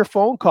 Taking your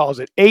phone calls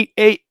at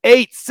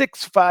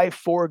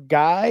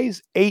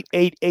 888-654-GUYS,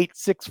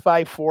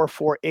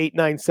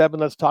 888-654-4897.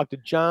 Let's talk to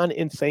John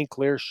in St.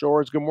 Clair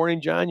Shores. Good morning,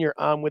 John. You're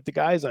on with the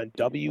guys on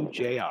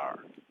WJR.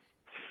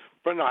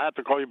 Brendan, I have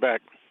to call you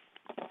back.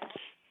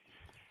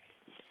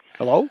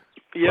 Hello?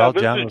 Yeah, well,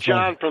 this is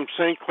John from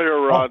St. Clair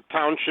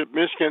Township,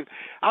 Michigan.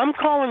 I'm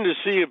calling to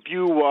see if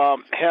you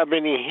have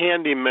any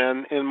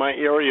handymen in my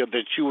area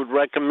that you would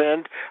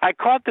recommend. I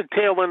caught the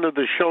tail end of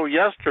the show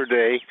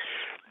yesterday,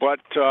 but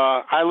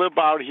I live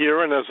out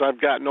here, and as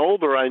I've gotten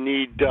older, I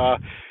need,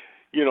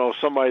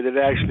 somebody that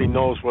actually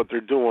knows what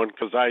they're doing,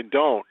 because I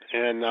don't.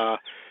 And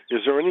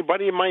is there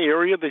anybody in my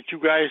area that you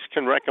guys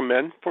can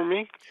recommend for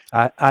me?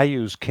 I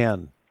use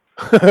Ken.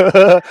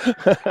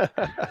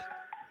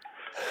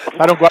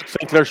 I don't go out to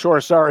St. Clair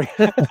Shore, sorry.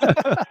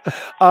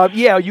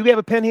 Yeah, you have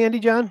a pen handy,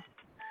 John?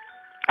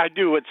 I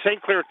do. It's St.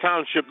 Clair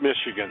Township,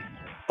 Michigan.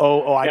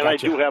 I got you. And I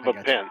do have a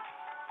pen.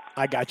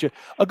 I got you.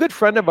 A good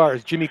friend of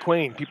ours, Jimmy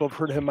Quain, people have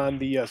heard him on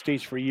the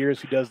stage for years,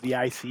 who does the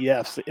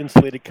ICFs, the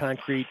insulated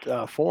concrete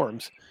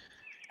forms,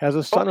 has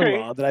a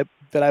son-in-law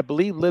that I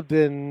believe lived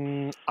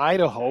in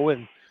Idaho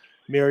and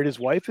married his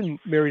wife and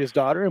married his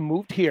daughter and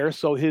moved here.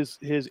 So his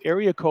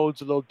area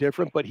code's a little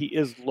different, but he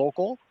is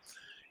local.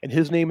 And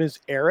his name is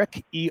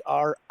Eric,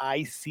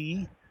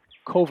 E-R-I-C,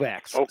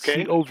 Kovacs.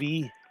 Okay.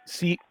 Kovacs.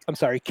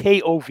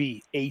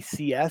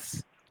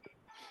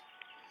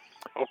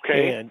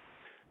 Okay. And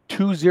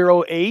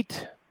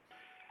 208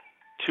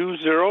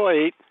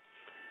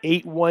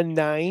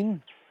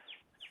 819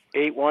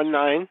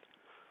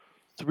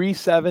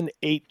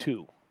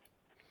 3782.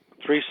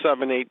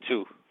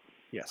 3782.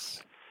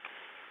 Yes.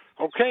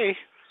 Okay.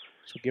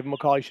 So give him a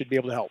call. You should be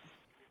able to help.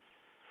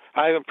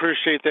 I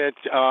appreciate that.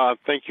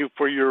 Thank you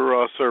for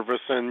your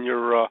service and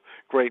your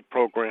great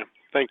program.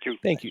 Thank you.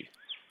 Thank you.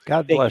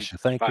 God bless you.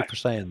 Thank you Bye. for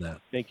saying that.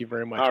 Thank you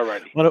very much. All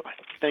righty.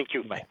 Thank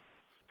you. Bye.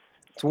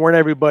 To warn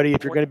everybody,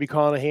 if you're going to be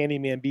calling a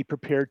handyman, be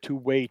prepared to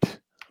wait.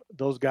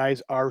 Those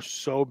guys are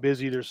so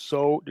busy. There's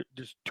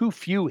too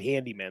few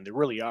handymen. There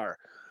really are.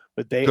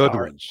 But they good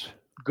are ones.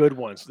 good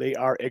ones. They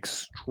are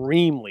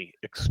extremely,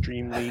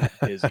 extremely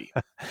busy.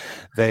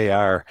 They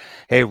are.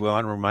 Hey, we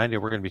want to remind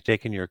you, we're going to be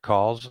taking your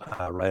calls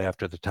right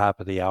after the top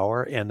of the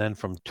hour. And then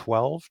from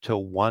 12 to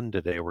 1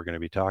 today, we're going to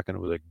be talking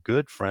with a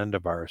good friend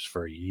of ours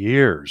for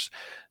years,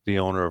 the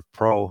owner of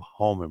Pro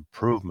Home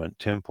Improvement,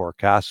 Tim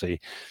Porcasi,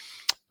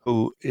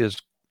 who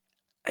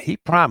he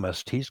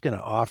promised he's going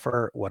to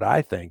offer what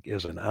I think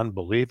is an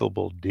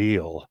unbelievable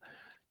deal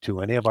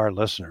to any of our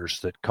listeners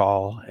that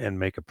call and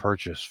make a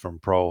purchase from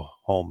Pro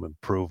Home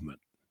Improvement.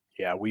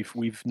 Yeah,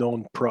 we've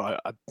known Pro.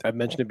 I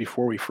mentioned it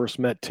before. We first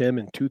met Tim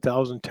in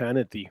 2010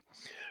 at the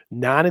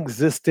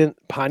non-existent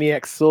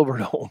Pontiac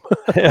Silverdome,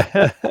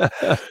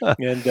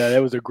 and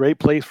that was a great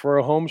place for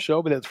a home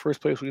show. But that's the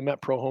first place we met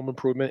Pro Home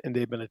Improvement, and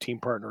they've been a team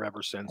partner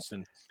ever since.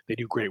 And they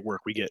do great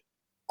work. We get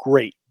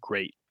great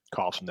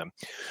calls from them.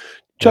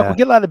 Chuck, we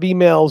get a lot of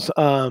emails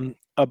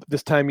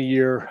this time of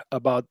year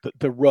about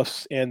the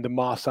roofs and the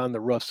moss on the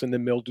roofs and the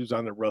mildews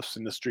on the roofs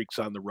and the streaks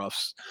on the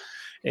roofs.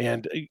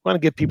 And you want to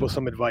give people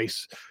some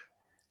advice.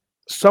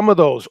 Some of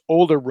those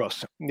older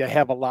roofs, they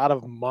have a lot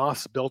of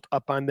moss built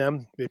up on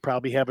them. They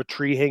probably have a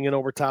tree hanging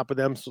over top of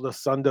them so the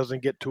sun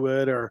doesn't get to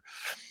it or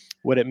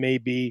what it may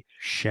be.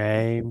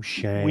 Shame.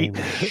 We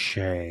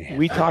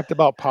talked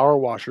about power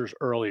washers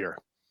earlier.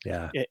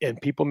 Yeah.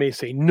 And people may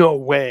say, no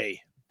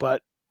way,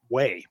 but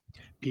way.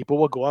 People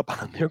will go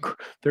up on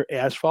their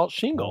asphalt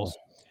shingles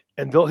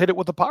and they'll hit it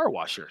with a power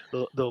washer.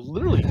 They'll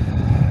literally,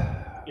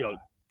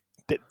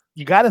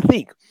 you got to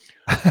think.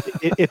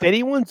 If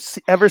anyone's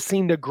ever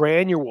seen the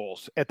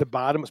granules at the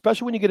bottom,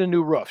 especially when you get a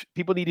new roof,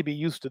 people need to be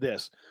used to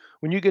this.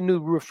 When you get a new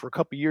roof for a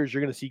couple of years,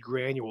 you're going to see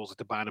granules at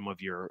the bottom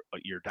of your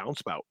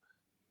downspout.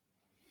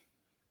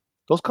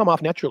 Those come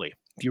off naturally.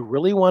 If you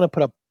really want to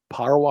put a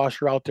power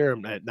washer out there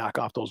and knock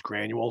off those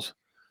granules,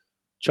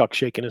 Chuck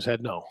shaking his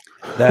head no.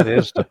 That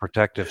is the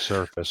protective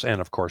surface and,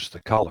 of course,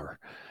 the color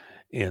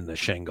in the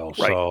shingle.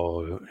 Right.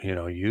 So,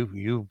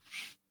 you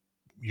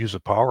use a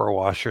power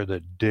washer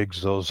that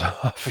digs those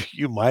off.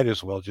 You might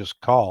as well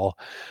just call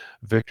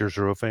Victor's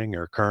Roofing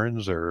or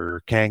Kearns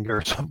or Kanga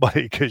or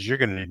somebody because you're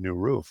going to need a new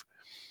roof.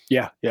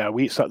 Yeah.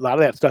 So a lot of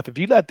that stuff, if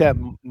you let that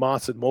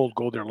moss and mold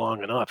go there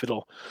long enough,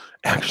 it'll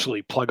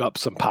actually plug up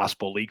some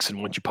possible leaks.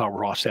 And once you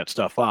power wash that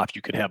stuff off,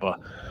 you could have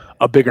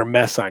a bigger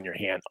mess on your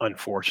hand,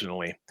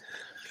 unfortunately.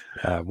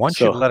 Once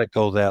you let it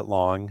go that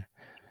long,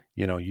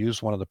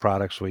 use one of the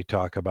products we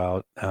talk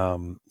about.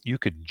 You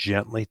could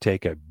gently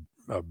take a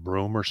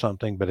broom or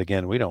something, but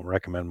again, we don't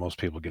recommend most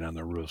people get on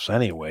their roofs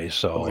anyway.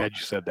 So I'm glad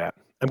you said that.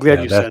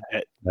 You said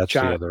that. That's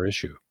John, the other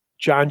issue.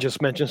 John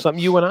just mentioned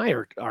something you and I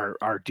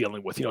are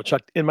dealing with.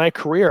 Chuck, in my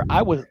career,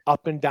 I was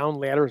up and down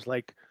ladders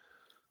like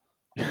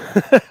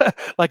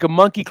like a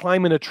monkey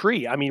climbing a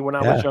tree. I mean, when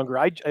I was younger,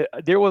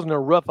 there wasn't a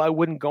roof I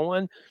wouldn't go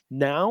on.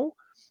 Now,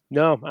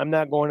 no, I'm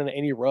not going on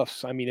any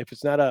roofs. I mean, if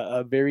it's not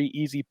a very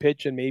easy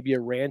pitch and maybe a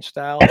ranch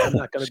style, I'm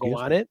not going to go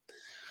on it.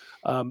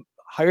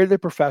 Hire the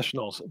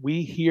professionals.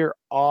 We hear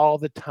all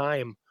the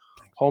time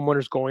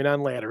homeowners going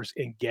on ladders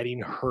and getting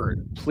hurt.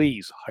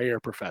 Please hire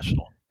a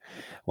professional.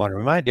 Want to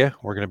remind you,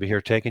 we're going to be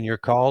here taking your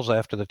calls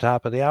after the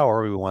top of the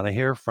hour. We want to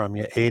hear from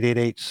you.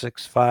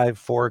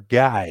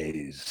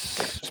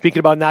 888-654-GUYS. Speaking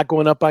about not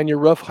going up on your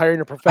roof,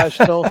 hiring a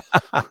professional.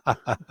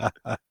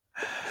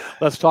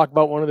 Let's talk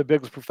about one of the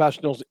biggest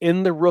professionals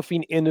in the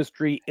roofing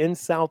industry in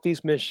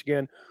Southeast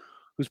Michigan,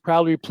 who's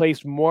probably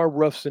replaced more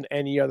roofs than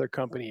any other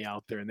company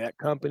out there. And that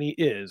company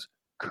is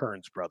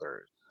Kearns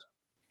Brothers.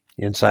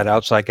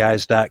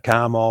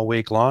 InsideOutsideGuys.com all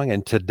week long.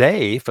 And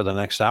today, for the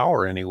next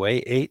hour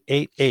anyway,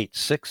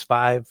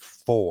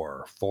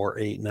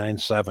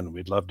 888-654-4897.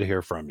 We'd love to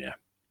hear from you.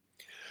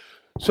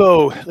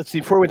 So let's see,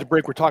 before we went to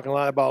break, we're talking a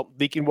lot about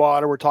leaking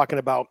water. We're talking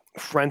about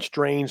French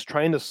drains,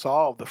 trying to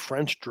solve the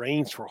French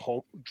drains for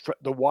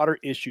the water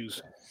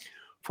issues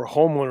for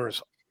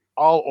homeowners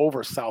all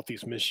over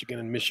Southeast Michigan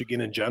and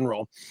Michigan in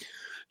general.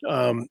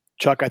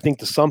 Chuck, I think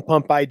the sump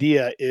pump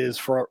idea is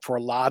for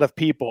a lot of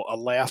people a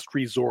last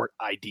resort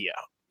idea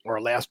or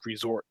a last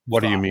resort. What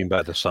do you mean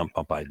by the sump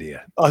pump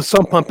idea? A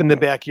sump pump in the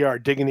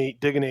backyard, digging a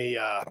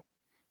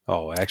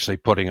actually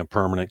putting a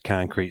permanent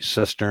concrete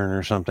cistern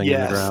or something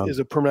in the ground? Yes, is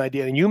a permanent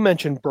idea. And you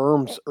mentioned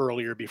berms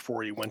earlier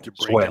before you went to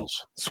break.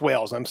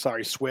 Swales. I'm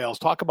sorry, swales.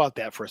 Talk about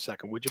that for a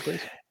second, would you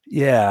please?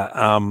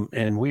 Yeah,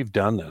 and we've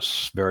done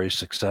this very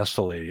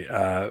successfully.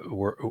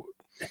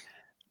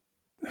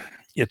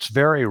 It's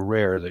very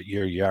rare that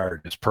your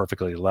yard is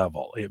perfectly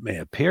level. It may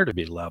appear to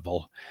be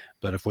level,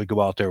 but if we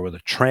go out there with a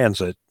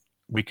transit,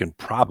 we can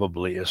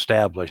probably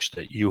establish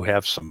that you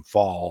have some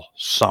fall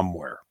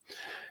somewhere.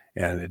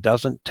 And it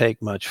doesn't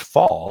take much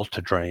fall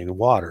to drain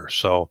water.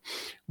 So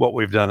what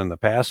we've done in the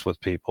past with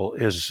people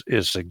is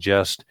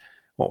suggest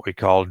what we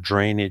call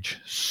drainage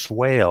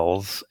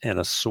swales. And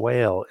a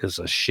swale is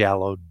a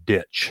shallow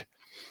ditch.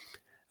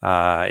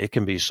 It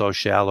can be so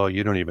shallow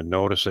you don't even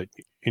notice it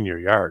in your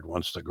yard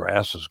once the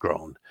grass is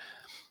grown.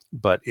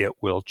 But it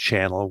will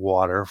channel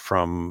water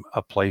from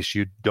a place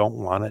you don't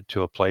want it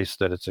to a place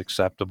that it's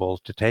acceptable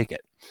to take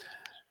it.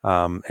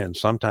 And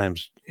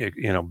sometimes,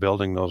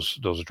 building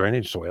those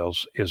drainage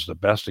swales is the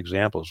best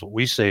examples.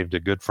 We saved a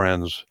good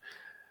friend's,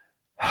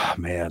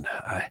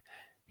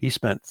 he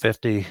spent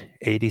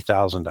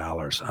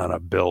 $80,000 on a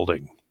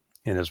building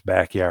in his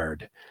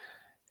backyard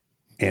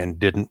and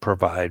didn't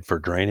provide for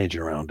drainage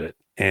around it.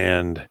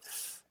 And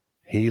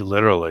he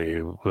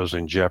literally was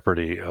in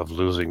jeopardy of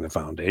losing the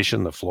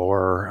foundation, the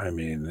floor. I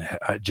mean,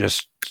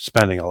 just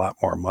spending a lot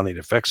more money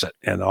to fix it.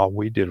 And all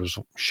we did was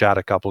shot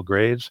a couple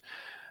grades,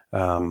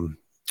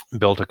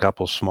 built a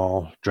couple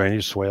small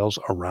drainage swales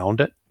around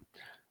it.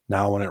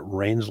 Now, when it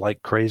rains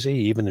like crazy,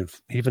 even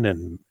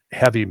in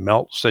heavy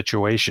melt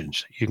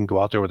situations, you can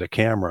go out there with a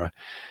camera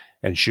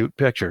and shoot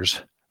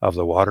pictures of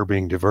the water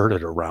being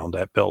diverted around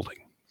that building.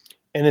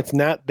 And it's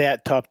not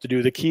that tough to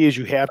do. The key is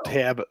you have to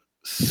have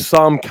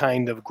some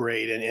kind of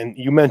grade. And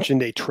you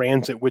mentioned a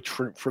transit, which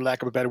for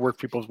lack of a better word,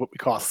 people is what we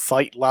call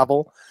site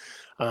level.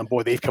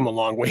 Boy, they've come a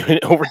long way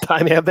over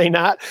time, have they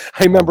not?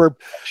 I remember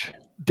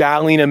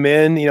dialing them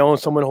in,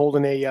 someone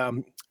holding a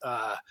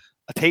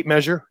tape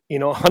measure,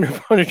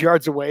 100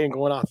 yards away and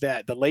going off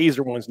that. The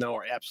laser ones now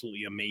are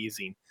absolutely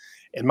amazing.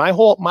 And my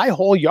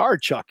whole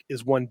yard, Chuck,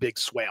 is one big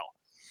swale.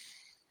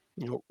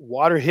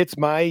 Water hits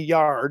my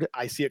yard.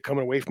 I see it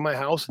coming away from my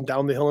house and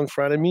down the hill in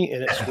front of me,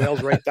 and it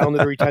swales right down to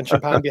the retention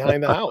pond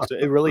behind the house.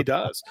 It really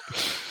does.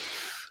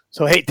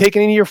 So, hey,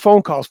 taking any of your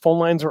phone calls. Phone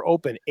lines are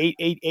open.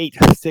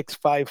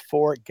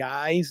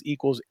 888-654-GUYS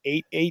equals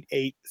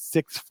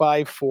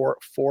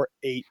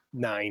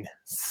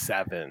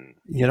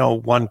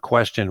 888-654-4897. One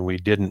question we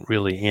didn't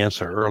really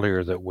answer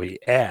earlier that we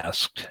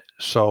asked.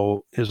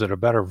 So is it a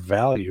better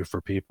value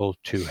for people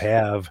to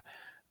have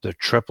the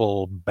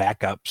triple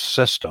backup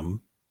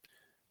system,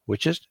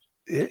 which is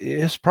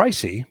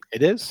pricey?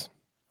 It is.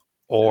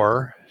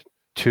 Or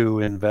to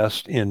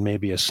invest in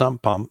maybe a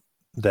sump pump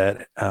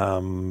that,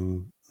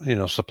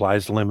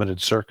 supplies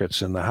limited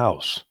circuits in the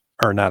house,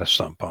 or not a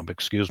sump pump, a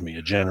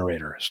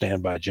generator,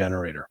 standby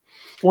generator.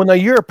 Well, now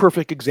you're a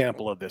perfect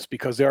example of this,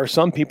 because there are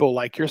some people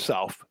like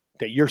yourself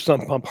that your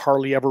sump pump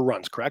hardly ever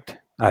runs, correct?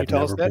 I've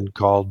never been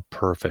called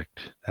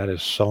perfect. That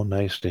is so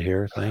nice to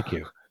hear. Thank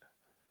you.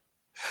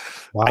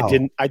 Wow.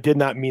 I did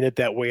not mean it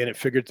that way, and it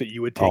figured that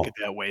you would take it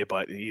that way,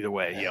 but either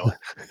way,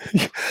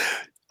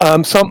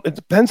 it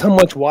depends how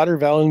much water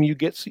volume you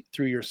get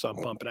through your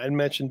sump pump. And I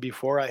mentioned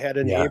before, I had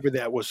a neighbor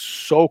that was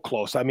so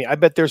close. I mean, I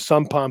bet their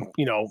sump pump,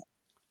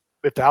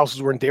 if the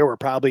houses weren't there, were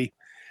probably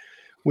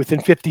within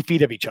 50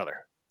 feet of each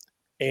other.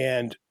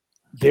 And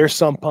their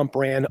sump pump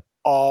ran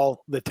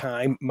all the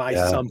time. My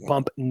sump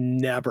pump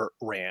never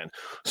ran.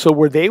 So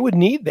where they would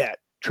need that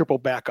triple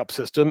backup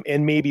system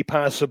and maybe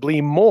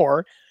possibly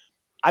more,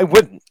 I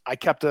wouldn't. I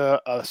kept a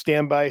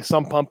standby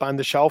sump pump on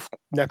the shelf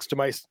next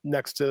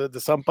to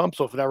the sump pump.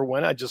 So if it ever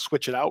went, I'd just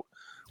switch it out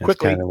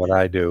quickly. That's kind of what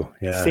I do.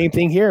 Yeah. Same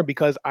thing here,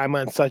 because I'm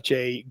on such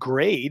a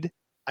grade.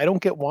 I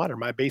don't get water.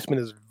 My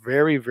basement is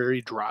very,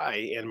 very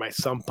dry, and my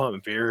sump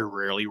pump very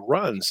rarely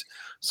runs.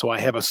 So I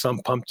have a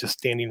sump pump just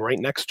standing right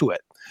next to it.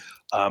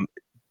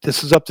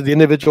 This is up to the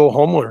individual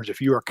homeowners.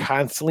 If you are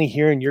constantly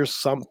hearing your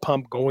sump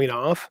pump going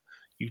off,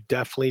 you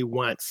definitely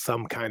want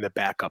some kind of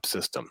backup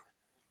system.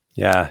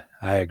 Yeah,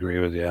 I agree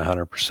with you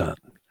 100%.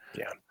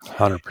 Yeah.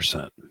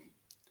 100%.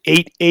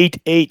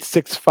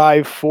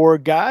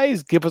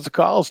 888-654-GUYS. Give us a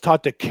call. Let's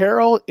talk to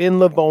Carol in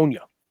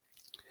Livonia.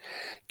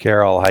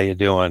 Carol, how you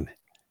doing?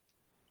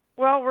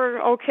 Well,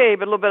 we're okay,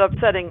 but a little bit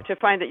upsetting to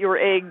find that you were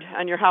egged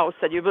on your house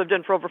that you've lived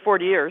in for over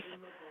 40 years.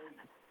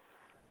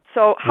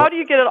 So how do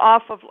you get it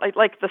off of,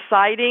 like the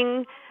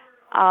siding?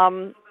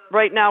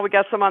 Right now we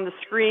got some on the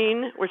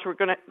screen, which we're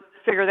going to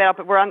figure that out,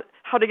 but we're on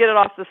how to get it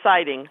off the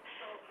siding.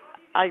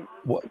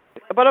 What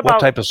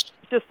type of?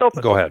 Just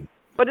open. Go ahead.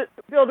 But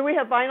Bill, do we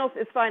have vinyl?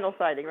 It's vinyl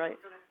siding, right?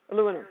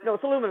 Aluminum. No,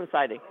 it's aluminum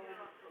siding.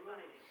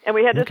 And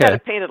we had just had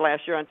it painted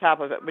last year on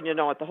top of it. When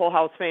the whole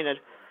house painted.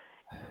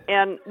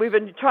 And we've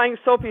been trying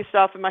soapy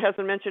stuff, and my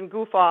husband mentioned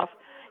Goof Off.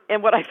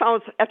 And what I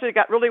found was after it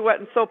got really wet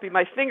and soapy,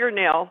 my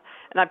fingernail,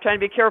 and I'm trying to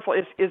be careful,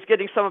 is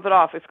getting some of it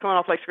off. It's coming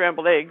off like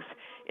scrambled eggs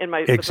in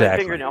my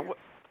fingernail.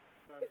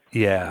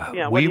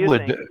 Yeah, we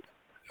would. Think?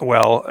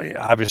 Well,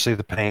 obviously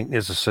the paint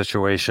is a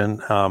situation,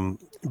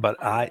 but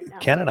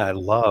Ken and I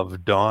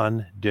love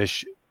Dawn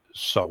dish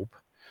soap.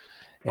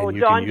 And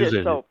you Dawn can use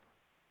dish soap.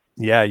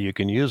 Yeah, you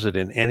can use it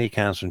in any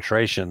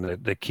concentration.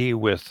 The key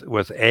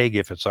with egg,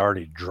 if it's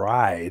already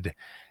dried,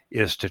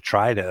 is to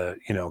try to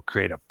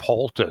create a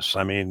poultice.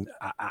 I mean,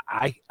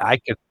 I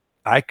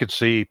could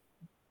see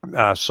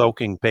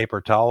soaking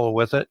paper towel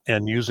with it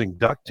and using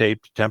duct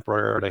tape to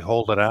temporarily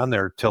hold it on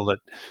there till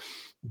it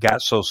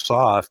got so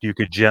soft you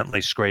could gently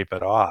scrape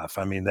it off.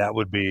 I mean, that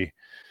would be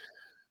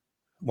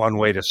one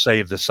way to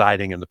save the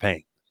siding and the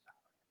paint.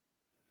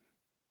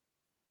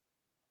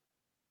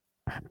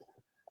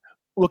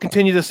 We'll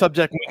continue the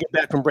subject when we get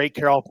back from break,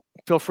 Carol.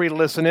 Feel free to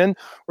listen in.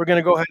 We're going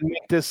to go ahead and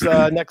make this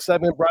next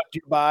segment brought to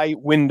you by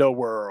Window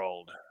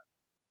World.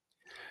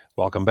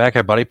 Welcome back,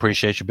 everybody.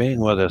 Appreciate you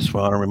being with us. We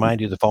want to remind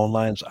you the phone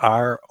lines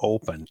are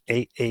open.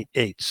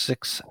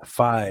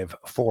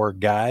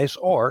 888-654-GUYS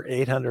or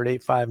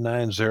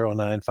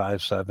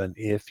 800-859-0957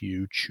 if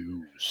you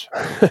choose.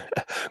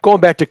 Going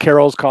back to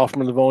Carol's call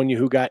from Livonia,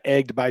 who got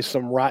egged by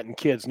some rotten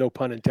kids, no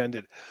pun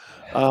intended.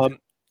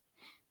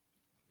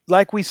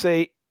 Like we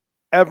say,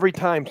 every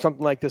time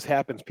something like this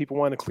happens, people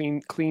want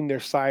to clean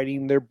their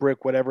siding, their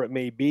brick, whatever it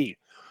may be.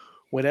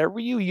 Whatever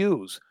you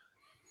use,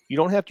 you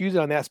don't have to use it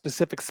on that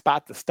specific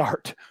spot to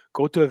start.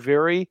 Go to a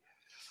very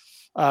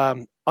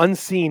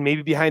unseen,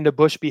 maybe behind a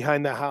bush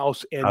behind the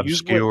house, and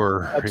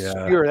obscure.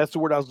 Obscure. That's the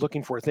word I was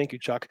looking for. Thank you,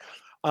 Chuck.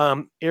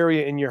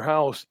 Area in your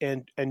house,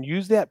 and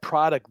use that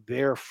product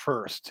there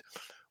first.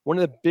 One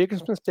of the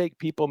biggest mistakes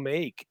people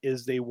make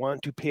is they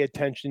want to pay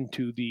attention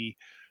to the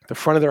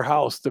front of their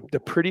house,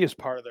 the prettiest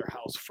part of their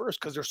house first,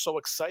 because they're so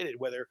excited,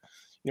 whether,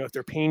 if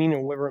they're painting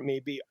or whatever it may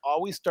be.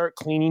 Always start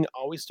cleaning,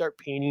 always start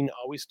painting,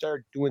 always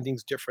start doing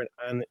things different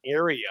on an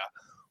area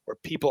where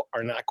people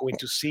are not going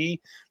to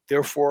see.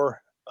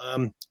 Therefore,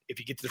 if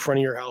you get to the front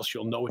of your house,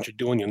 you'll know what you're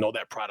doing. You'll know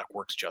that product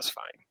works just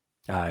fine.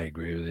 I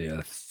agree with you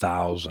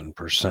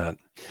 1,000%.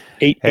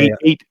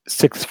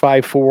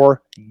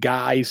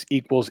 888-654-GUYS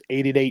equals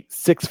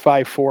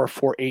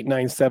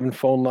 888-654-4897.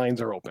 Phone lines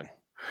are open.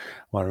 I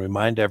want to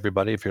remind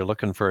everybody, if you're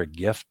looking for a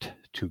gift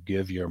to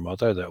give your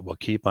mother that will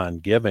keep on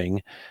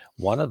giving,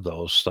 one of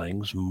those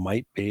things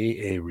might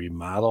be a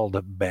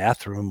remodeled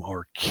bathroom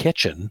or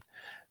kitchen.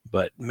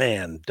 But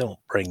man, don't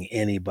bring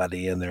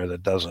anybody in there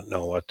that doesn't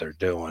know what they're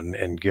doing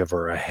and give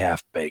her a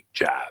half-baked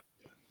job.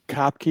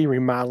 Kopke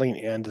Remodeling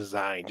and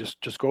Design.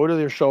 Just go to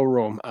their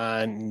showroom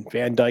on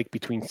Van Dyke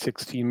between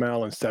 16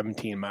 Mile and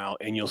 17 Mile,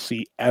 and you'll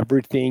see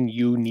everything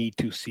you need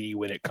to see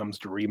when it comes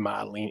to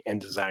remodeling and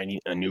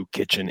designing a new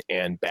kitchen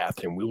and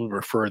bathroom. We will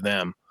refer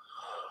them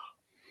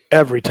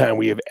every time.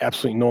 We have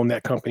absolutely known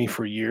that company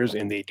for years,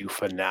 and they do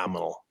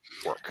phenomenal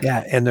work.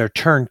 Yeah, and they're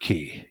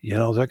turnkey.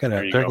 They're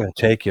gonna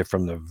take you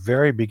from the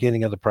very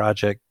beginning of the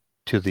project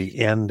to the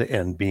end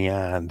and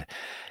beyond.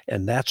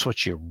 And that's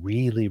what you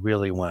really,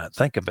 really want.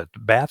 Think of it. The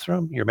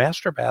bathroom, your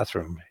master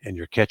bathroom and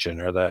your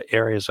kitchen are the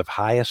areas of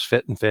highest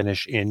fit and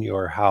finish in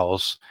your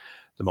house,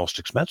 the most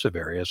expensive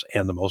areas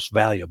and the most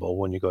valuable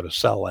when you go to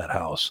sell that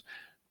house.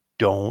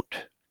 Don't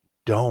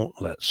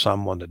let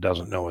someone that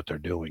doesn't know what they're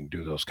doing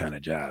do those kind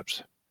of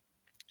jobs.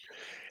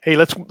 Hey,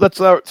 let's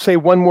say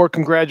one more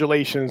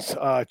congratulations,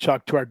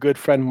 Chuck, to our good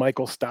friend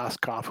Michael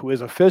Stoskoff, who is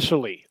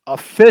officially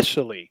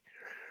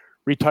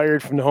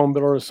retired from the Home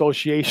Builder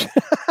Association.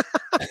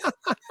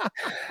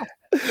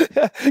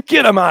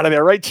 Get him out of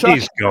there, right, Chuck?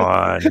 He's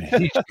gone.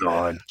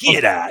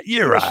 Get out.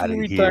 You're out of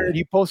here.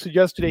 He posted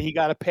yesterday he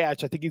got a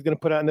patch. I think he's going to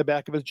put it on the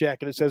back of his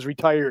jacket. It says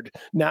retired,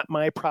 not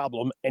my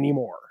problem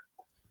anymore.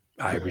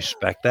 I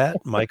respect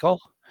that, Michael.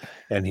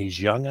 And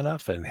he's young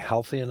enough and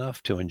healthy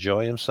enough to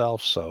enjoy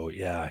himself. So,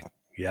 yeah,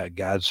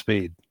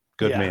 Godspeed.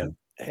 Good man.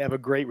 Have a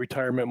great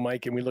retirement,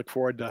 Mike, and we look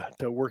forward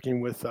to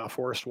working with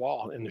Forrest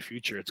Wall in the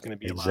future. It's going to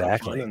be a lot of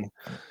fun, and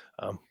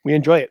we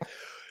enjoy it.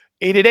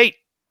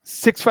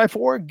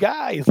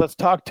 888-654-GUYS. Let's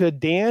talk to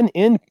Dan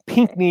in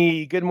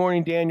Pinckney. Good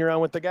morning, Dan. You're on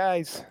with the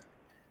guys.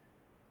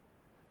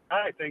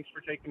 Hi, thanks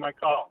for taking my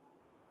call.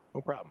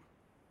 No problem.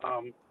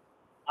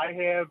 I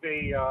have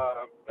a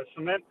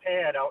cement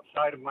pad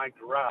outside of my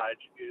garage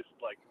is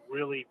like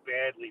really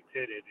badly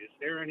pitted. Is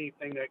there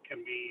anything that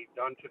can be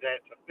done to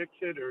that to fix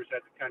it, or is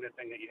that the kind of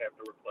thing that you have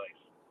to replace?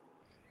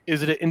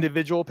 Is it an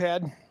individual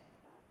pad?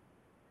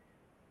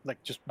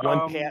 Like just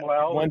one pad?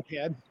 One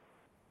pad?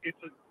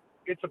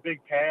 It's a big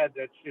pad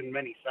that's in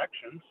many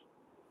sections.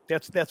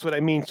 That's what I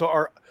mean.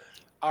 So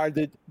are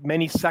the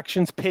many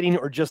sections pitting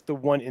or just the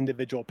one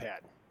individual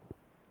pad?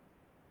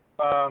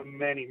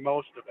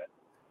 Most of it.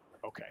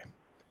 Okay.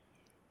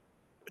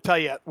 Tell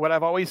you what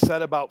I've always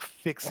said about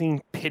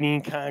fixing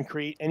pitting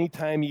concrete,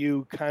 anytime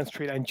you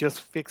concentrate on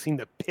just fixing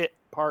the pit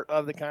part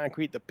of the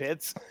concrete, the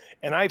pits,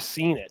 and I've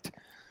seen it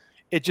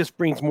just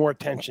brings more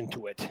attention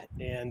to it.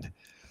 And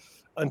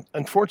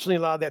unfortunately, a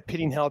lot of that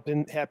pitting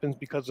happens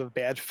because of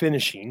bad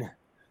finishing.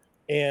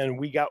 And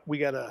we got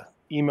a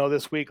email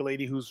this week, a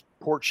lady whose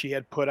porch she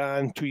had put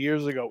on 2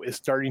 years ago is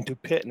starting to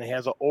pit, and it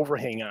has an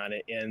overhang on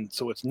it. And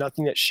so it's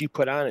nothing that she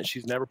put on it.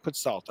 She's never put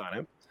salt on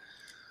it.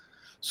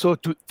 So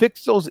to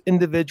fix those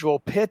individual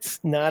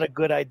pits, not a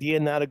good idea,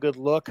 not a good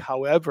look.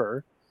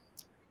 However,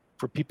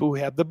 for people who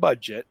have the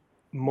budget,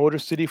 Motor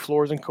City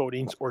Floors and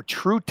Coatings or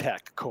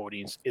TruTech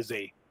Coatings is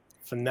a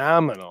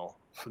phenomenal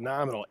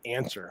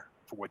answer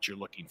for what you're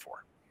looking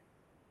for.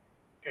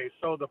 Okay,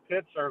 so the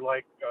pits are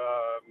like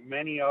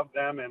many of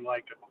them and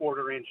like a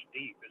 1/4 inch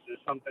deep. Is this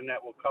something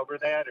that will cover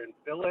that and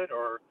fill it,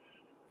 or?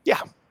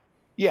 Yeah.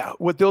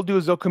 What they'll do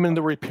is they'll come in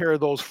to repair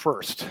those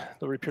first.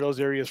 They'll repair those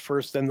areas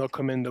first, then they'll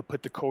come in, they'll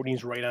put the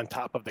coatings right on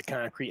top of the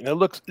concrete, and it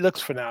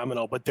looks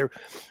phenomenal. But there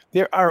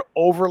are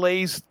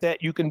overlays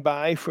that you can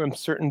buy from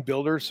certain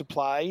builder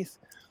supplies,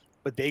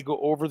 but they go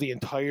over the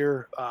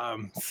entire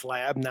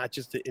slab, not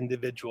just the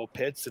individual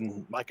pits.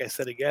 And like I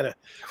said again,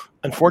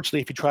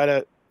 unfortunately, if you try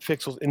to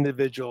fix those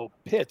individual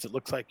pits, it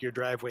looks like your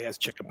driveway has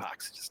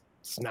chickenpox.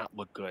 does not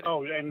look good.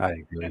 Oh, and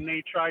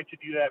they tried to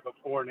do that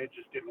before, and it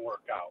just didn't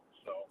work out.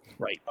 So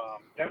right.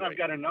 Then I've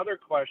got another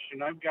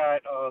question. I've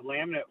got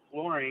laminate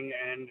flooring,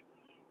 and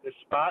the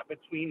spot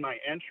between my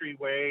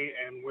entryway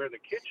and where the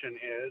kitchen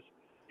is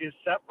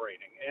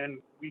separating.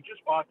 And we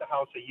just bought the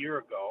house a year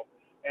ago,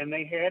 and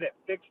they had it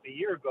fixed a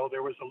year ago.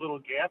 There was a little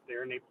gap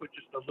there, and they put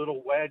just a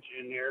little wedge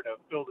in there to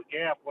fill the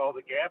gap. Well,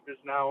 the gap is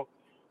now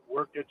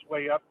worked its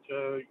way up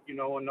to,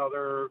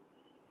 another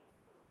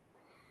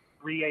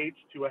 3/8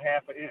 to a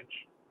half an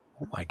inch.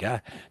 Oh my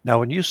God. Now,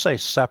 when you say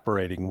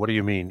separating, what do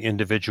you mean?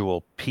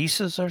 Individual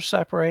pieces are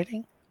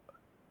separating?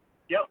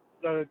 Yep.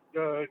 The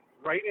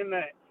right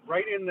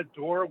in the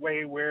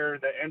doorway where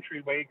the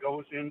entryway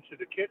goes into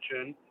the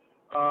kitchen,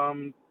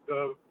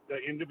 the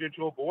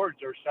individual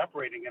boards are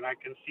separating, and I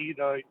can see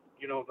the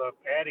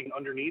padding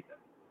underneath it.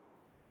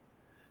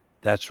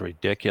 That's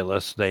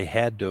ridiculous. They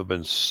had to have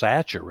been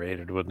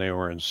saturated when they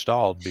were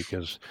installed,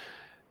 because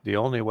the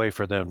only way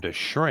for them to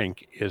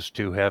shrink is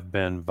to have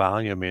been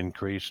volume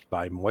increased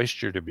by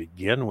moisture to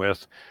begin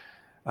with.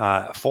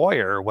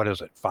 Foyer, what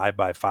is it,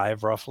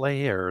 5x5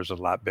 roughly, or is it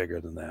a lot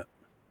bigger than that?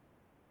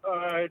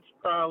 It's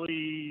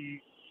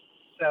probably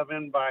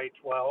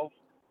 7x12.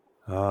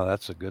 Oh,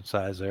 that's a good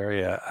size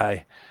area.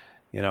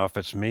 If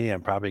it's me,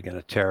 I'm probably going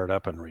to tear it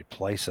up and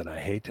replace it. I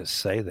hate to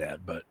say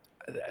that, but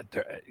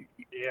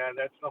yeah,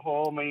 that's the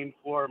whole main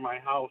floor of my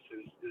house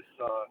is this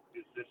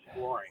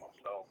flooring.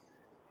 So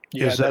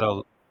yeah,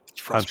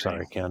 I'm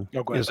sorry, Ken.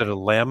 No, go ahead. Is it a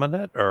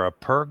laminate or a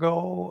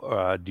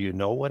pergo? Do you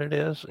know what it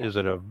is? Is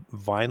it a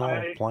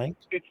vinyl plank?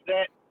 It's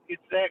that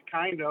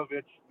kind of.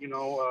 It's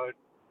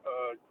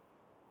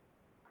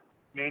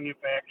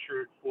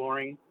manufactured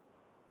flooring.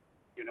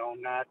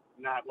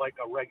 Not like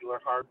a regular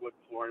hardwood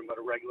flooring, but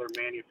a regular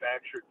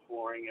manufactured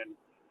flooring. And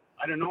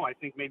I don't know. I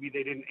think maybe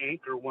they didn't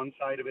anchor one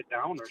side of it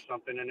down or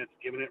something, and it's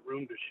giving it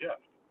room to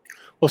shift.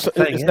 Well, so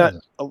it's not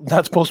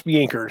supposed to be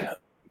anchored.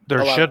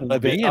 There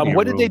shouldn't be any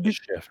what did they room do? to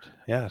shift.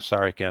 Yeah,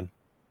 sorry, Ken.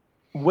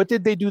 What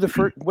did they do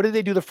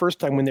the first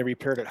time when they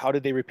repaired it? How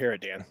did they repair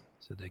it, Dan?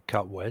 So they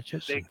cut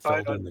wedges and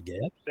cut filled in the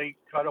gap? They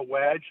cut a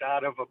wedge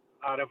out of a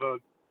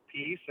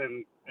piece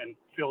and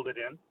filled it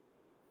in.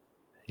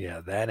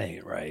 Yeah, that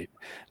ain't right.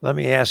 Let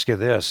me ask you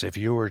this. If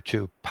you were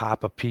to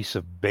pop a piece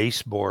of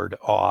baseboard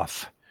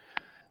off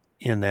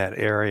in that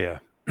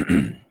area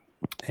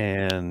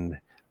and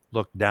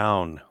look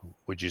down,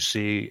 would you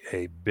see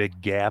a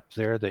big gap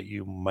there that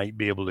you might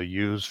be able to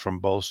use from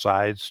both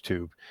sides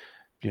to,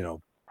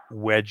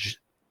 wedge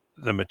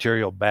the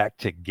material back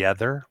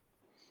together?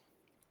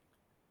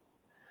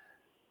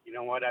 You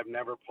know what? I've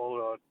never pulled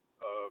a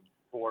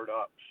board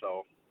up,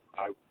 so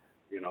I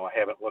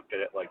haven't looked at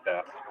it like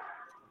that.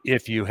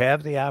 If you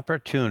have the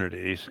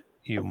opportunities,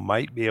 you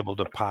might be able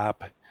to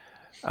pop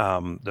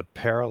the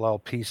parallel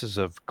pieces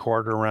of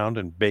quarter round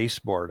and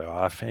baseboard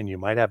off, and you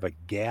might have a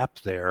gap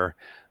there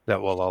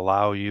that will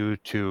allow you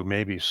to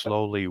maybe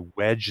slowly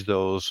wedge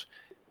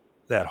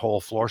that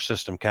whole floor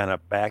system kind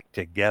of back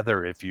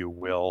together, if you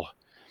will.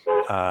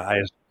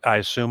 I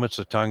assume it's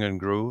a tongue and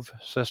groove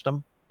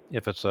system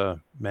if it's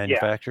a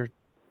manufactured.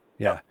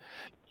 Yeah.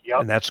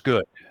 Yep. And that's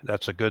good.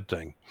 That's a good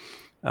thing.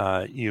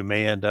 You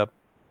may end up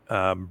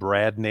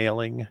brad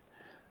nailing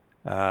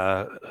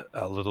a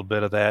little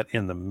bit of that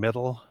in the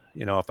middle,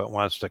 if it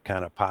wants to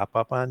kind of pop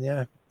up on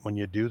you when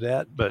you do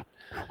that, but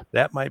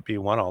that might be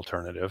one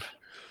alternative.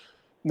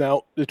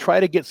 Now, to try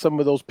to get some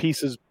of those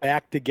pieces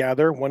back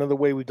together, one of the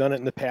way we've done it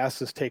in the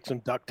past is take some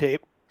duct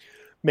tape,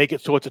 make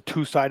it so it's a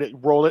two-sided,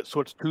 roll it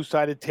so it's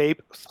two-sided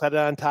tape, set it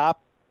on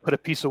top, put a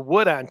piece of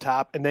wood on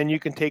top, and then you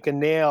can take a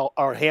nail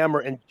or hammer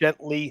and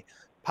gently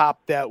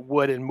pop that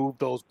wood and move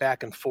those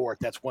back and forth.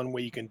 That's one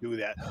way you can do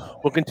that.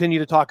 We'll continue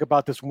to talk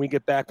about this when we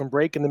get back from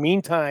break. In the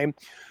meantime,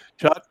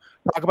 Chuck,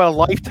 talk about a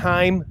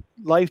lifetime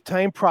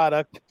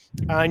product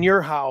on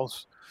your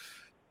house.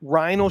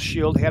 Rhino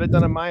Shield, had it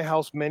done in my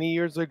house many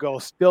years ago.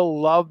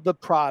 Still love the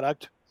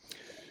product.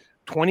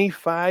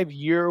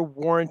 25-year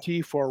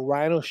warranty for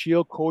Rhino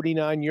Shield coating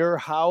on your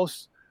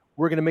house.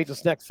 We're going to make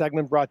this next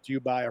segment brought to you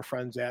by our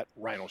friends at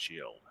Rhino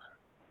Shield.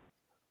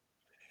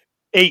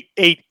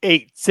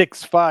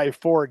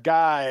 888-654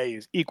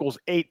 guys equals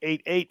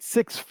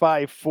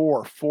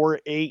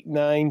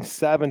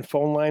 888-654-4897.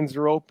 Phone lines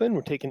are open.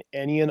 We're taking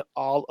any and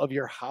all of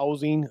your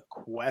housing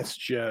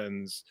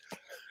questions.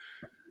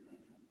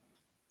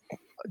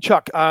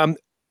 Chuck, got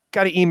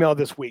an email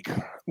this week.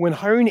 When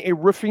hiring a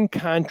roofing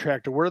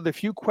contractor, what are the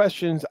few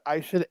questions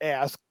I should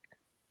ask?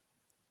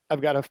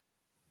 I've got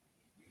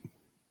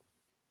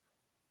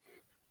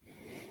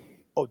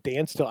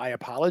Dan still, I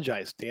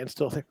apologize. Dan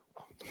still there.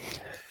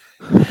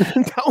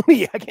 Tell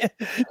me, I can't.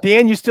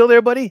 Dan, you still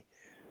there, buddy?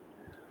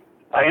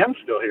 I am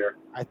still here.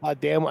 I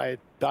thought Dan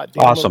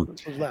awesome.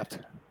 was left.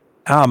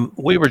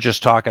 We were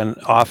just talking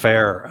off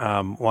air.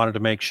 Wanted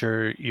to make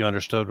sure you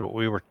understood what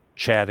we were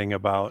chatting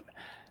about.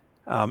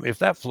 If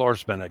that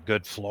floor's been a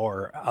good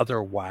floor,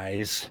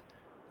 otherwise,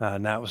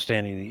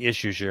 notwithstanding the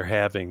issues you're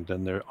having,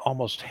 then there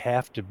almost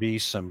have to be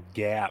some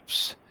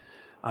gaps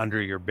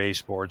under your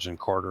baseboards and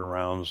quarter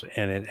rounds,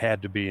 and it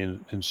had to be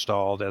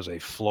installed as a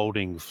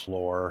floating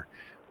floor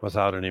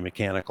without any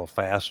mechanical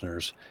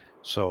fasteners.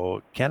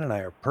 So Ken and I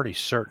are pretty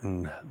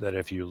certain that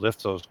if you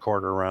lift those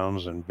quarter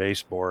rounds and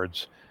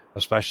baseboards,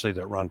 especially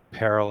that run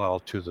parallel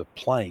to the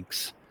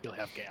planks, you'll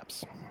have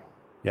gaps.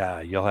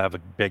 Yeah, you'll have a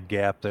big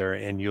gap there,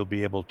 and you'll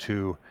be able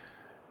to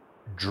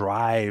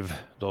drive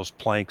those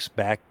planks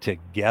back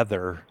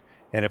together.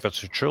 And if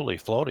it's a truly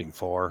floating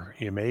floor,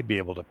 you may be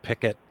able to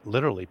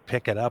literally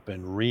pick it up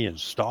and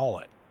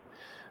reinstall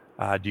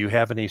it. Do you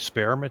have any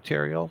spare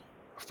material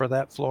for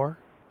that floor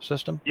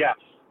system? Yes.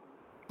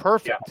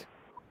 Perfect. Yeah.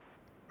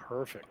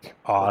 Perfect.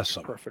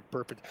 Awesome.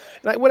 Perfect.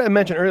 And what I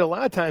mentioned earlier, a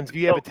lot of times if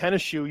you have a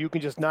tennis shoe, you can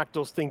just knock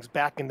those things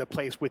back into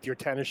place with your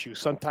tennis shoe.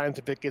 Sometimes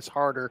if it gets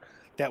harder,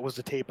 that was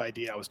the tape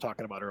idea I was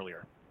talking about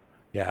earlier.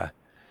 Yeah.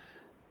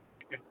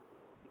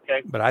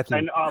 Okay. But I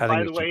think. And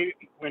by the way,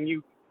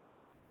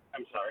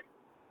 I'm sorry.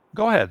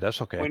 Go ahead.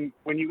 That's okay.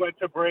 When you went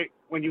to break,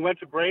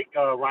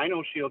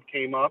 Rhino Shield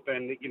came up,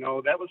 and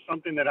that was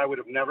something that I would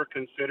have never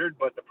considered,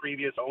 but the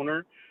previous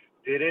owner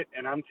did it,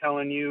 and I'm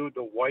telling you,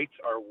 the whites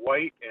are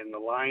white and the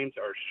lines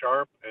are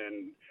sharp,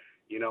 and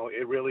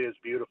it really is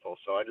beautiful.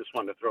 So I just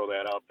wanted to throw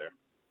that out there.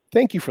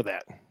 Thank you for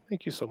that.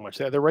 Thank you so much.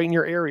 They're right in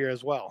your area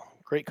as well.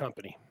 Great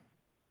company.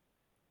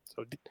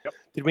 So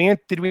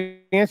did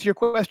we answer your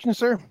question,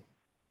 sir?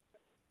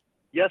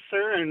 Yes,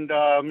 sir. And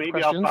maybe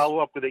Questions? I'll follow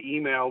up with an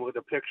email with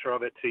a picture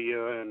of it to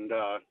you and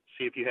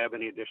see if you have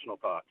any additional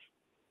thoughts.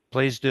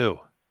 Please do.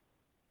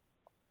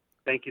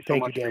 Thank you so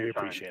much. Thank you, Dan. For your We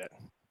time. appreciate it.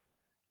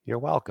 You're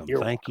welcome.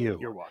 Thank you.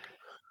 You're welcome.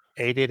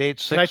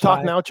 888-654 Can I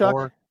talk now,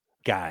 Chuck?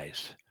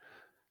 Guys,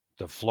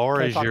 the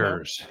floor is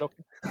yours.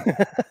 Okay.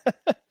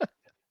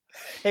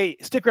 Hey,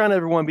 stick around,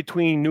 everyone,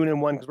 between noon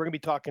and 1, because we're going to be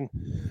talking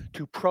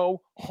to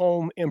Pro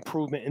Home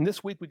Improvement. And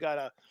this week we got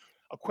a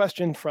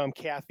question from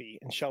Kathy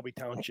in Shelby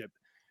Township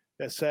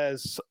that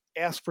says,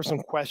 ask for some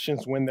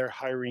questions when they're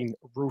hiring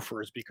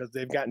roofers, because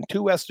they've gotten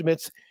 2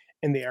 estimates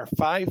and they are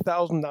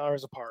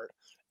 $5,000 apart,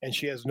 and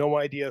she has no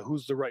idea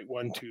who's the right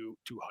one to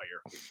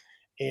hire.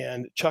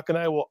 And Chuck and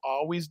I will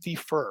always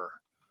defer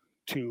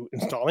to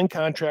installing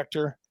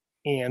contractor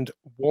and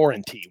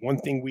warranty. One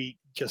thing we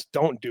just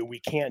we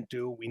can't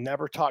do. We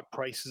never talk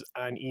prices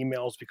on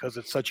emails because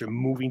it's such a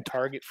moving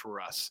target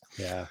for us.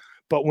 Yeah.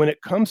 But when it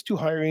comes to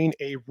hiring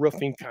a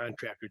roofing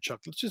contractor,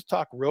 Chuck, let's just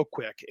talk real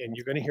quick, and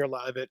you're going to hear a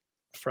lot of it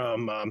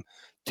from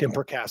Tim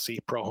Percassi,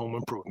 Pro Home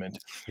Improvement.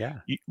 Yeah.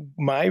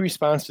 My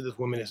response to this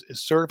woman is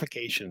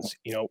certifications.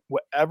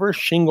 Whatever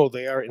shingle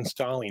they are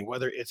installing,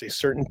 whether it's a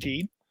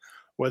CertainTeed,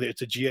 whether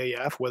it's a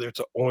GAF, whether it's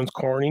an Owens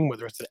Corning,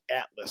 whether it's an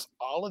Atlas,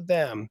 all of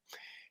them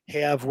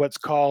have what's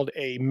called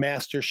a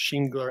Master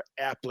Shingler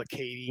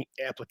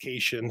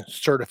application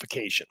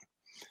certification,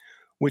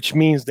 which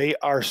means they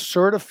are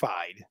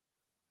certified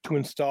to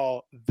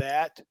install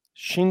that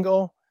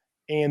shingle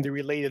and the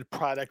related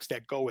products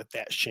that go with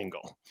that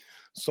shingle.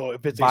 So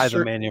if it's by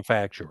the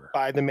manufacturer.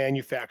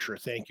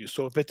 Thank you.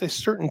 So if it's a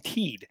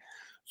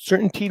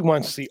CertainTeed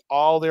wants to see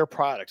all their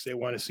products. They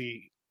want to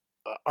see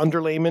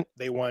underlayment,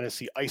 they want to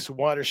see ice and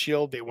water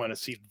shield, they want to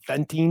see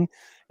venting,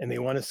 and they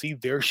want to see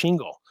their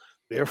shingle.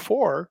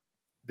 Therefore,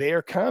 they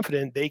are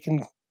confident they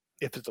can,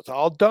 if it's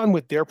all done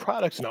with their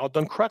products and all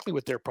done correctly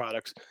with their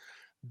products,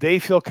 they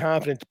feel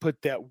confident to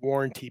put that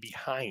warranty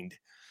behind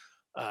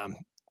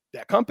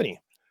that company.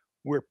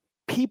 Where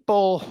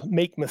people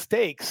make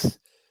mistakes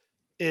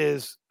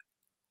is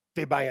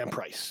they buy on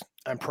price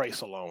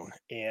alone.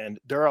 And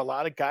there are a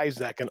lot of guys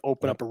that can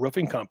open up a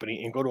roofing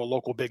company and go to a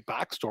local big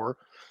box store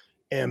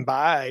and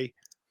buy,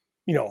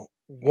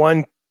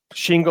 one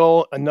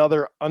shingle,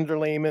 another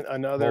underlayment,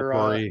 another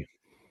a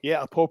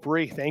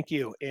potpourri. Thank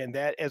you. And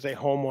that, as a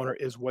homeowner,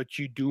 is what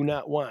you do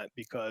not want,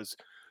 because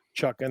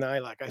Chuck and I,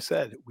 like I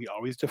said, we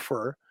always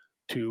defer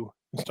to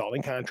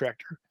installing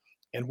contractor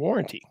and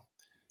warranty.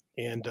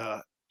 And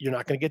you're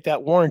not going to get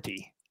that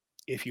warranty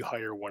if you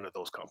hire one of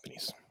those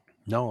companies.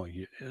 No,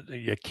 you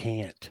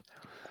can't.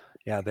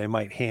 Yeah, they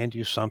might hand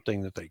you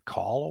something that they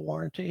call a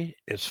warranty.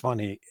 It's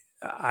funny.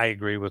 I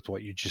agree with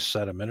what you just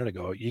said a minute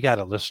ago. You got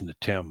to listen to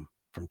Tim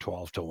from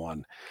 12 to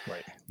 1,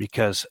 right?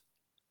 Because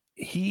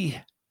he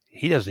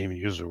doesn't even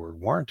use the word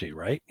warranty,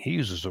 right? He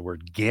uses the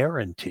word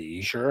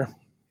guarantee. Sure.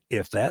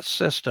 If that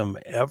system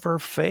ever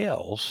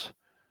fails,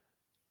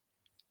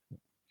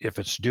 if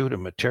it's due to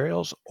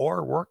materials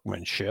or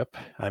workmanship,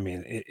 I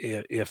mean,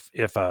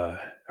 if a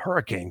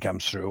hurricane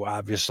comes through,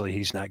 obviously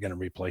he's not going to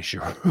replace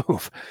your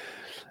roof.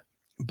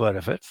 But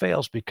if it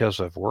fails because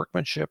of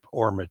workmanship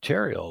or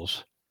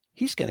materials,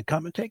 he's going to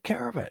come and take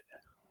care of it.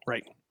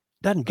 Right.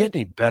 Doesn't get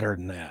any better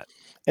than that.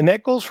 And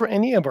that goes for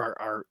any of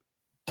our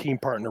team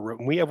partner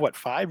roofing. We have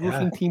 5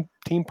 roofing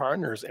team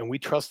partners, and we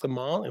trust them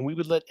all, and we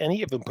would let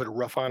any of them put a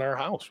roof on our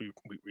house. We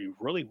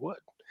really would.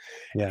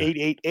 Yeah.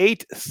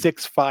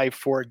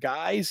 888-654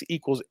 guys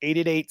equals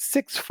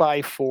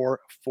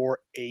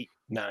 888-654-4897.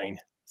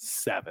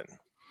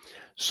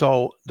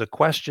 So the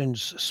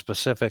questions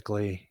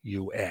specifically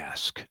you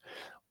ask,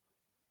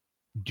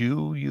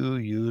 do you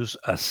use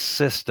a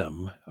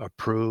system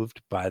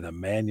approved by the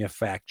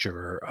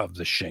manufacturer of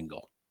the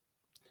shingle?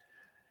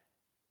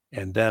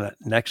 And then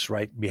next,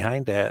 right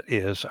behind that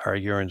is, are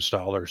your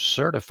installers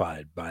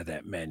certified by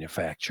that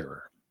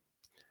manufacturer?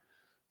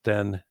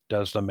 Then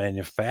does the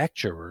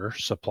manufacturer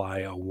supply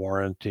a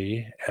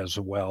warranty, as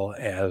well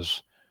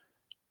as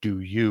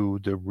do you,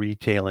 the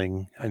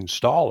retailing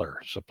installer,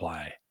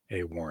 supply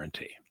a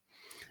warranty?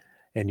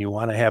 And you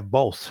want to have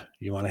both.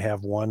 You want to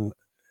have one.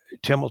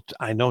 Tim,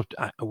 I know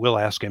we'll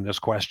ask him this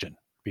question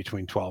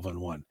between 12 and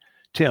 1.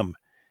 Tim,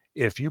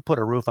 if you put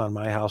a roof on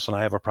my house and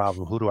I have a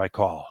problem, who do I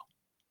call?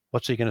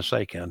 What's he going to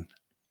say, Ken?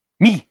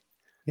 Me.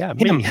 Yeah,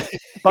 Him. me.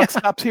 Buck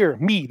stops here.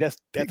 Me. That's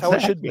exactly how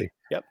it should be.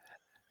 Yep.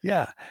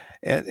 Yeah.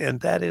 And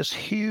that is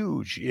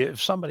huge.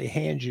 If somebody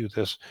hands you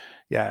this,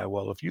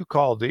 well, if you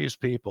call these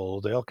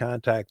people, they'll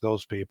contact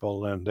those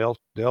people and they'll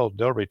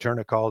return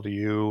a call to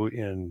you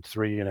in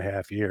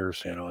 3.5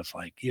 years. It's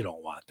like, you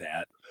don't want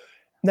that.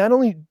 Not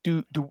only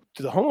do the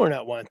homeowner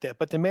not want that,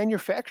 but the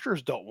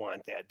manufacturers don't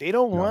want that. They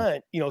don't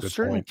want,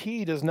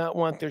 CertainTeed does not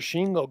want their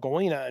shingle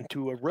going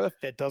onto a roof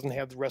that doesn't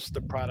have the rest of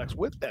the products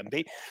with them.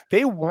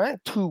 They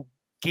want to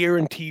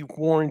guarantee,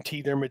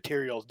 warranty their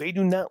materials. They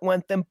do not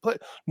want them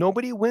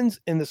nobody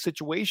wins in the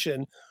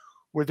situation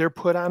where they're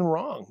put on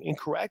wrong,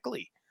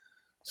 incorrectly.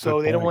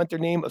 So they don't want their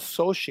name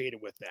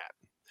associated with that.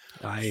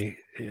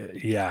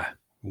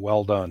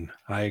 Well done.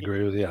 I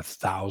agree with you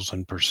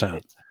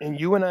 1,000%. And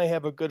you and I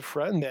have a good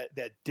friend that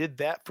did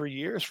that for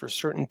years for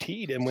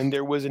CertainTeed. And when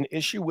there was an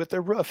issue with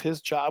the roof,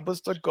 his job was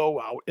to go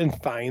out and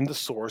find the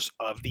source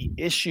of the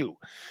issue.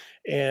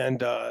 And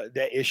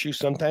that issue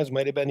sometimes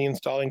might have been the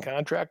installing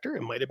contractor.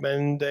 It might have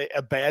been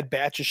a bad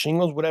batch of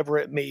shingles, whatever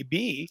it may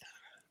be.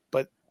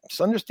 But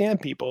just understand,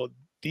 people,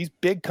 these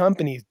big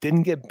companies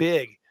didn't get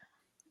big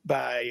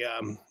by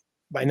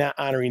not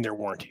honoring their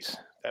warranties.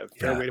 That's a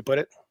fair way to put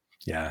it.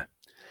 Yeah.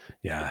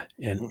 Yeah.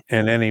 And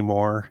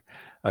anymore,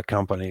 a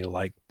company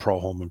like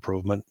Pro Home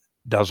Improvement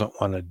doesn't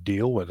want to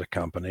deal with a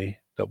company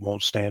that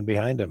won't stand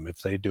behind them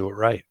if they do it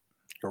right.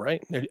 You're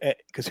right.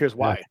 Because here's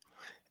why. Yeah.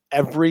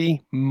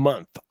 Every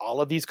month, all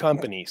of these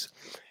companies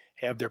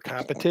have their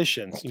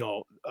competitions.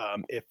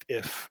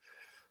 If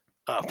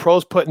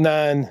Pro's putting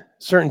on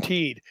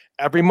CertainTeed,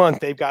 every month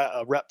they've got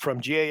a rep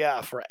from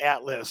GAF or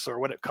Atlas or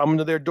what coming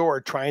to their door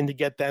trying to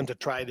get them to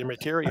try their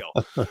material.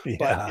 Yeah.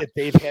 But if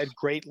they've had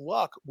great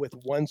luck with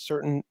one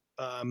certain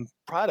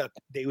product,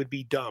 they would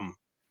be dumb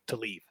to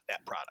leave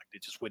that product.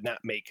 It just would not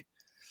make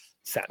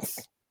sense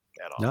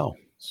at all. No,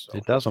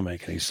 it doesn't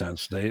make any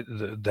sense.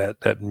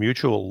 That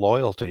mutual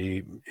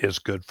loyalty is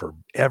good for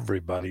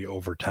everybody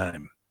over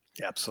time.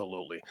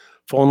 Absolutely.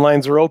 Phone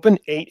lines are open,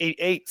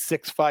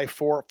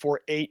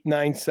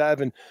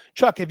 888-654-4897.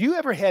 Chuck, have you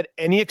ever had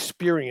any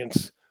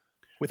experience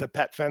with a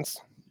pet fence?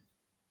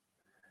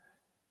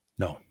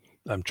 No.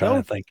 I'm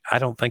trying to think. I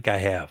don't think I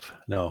have.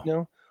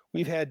 No.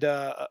 We've had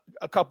a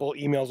couple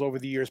emails over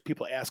the years,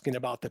 people asking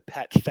about the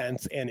pet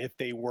fence and if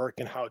they work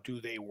and how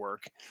do they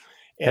work.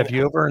 And have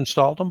you ever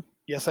installed them?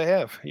 Yes, I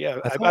have. Yeah.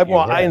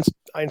 I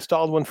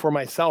installed one for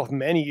myself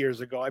many years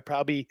ago. I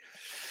probably,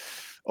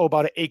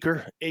 about an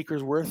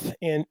acre's worth.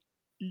 And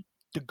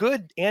the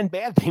good and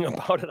bad thing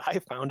about it, I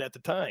found at the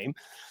time,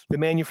 the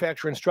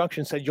manufacturer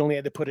instruction said you only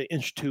had to put 1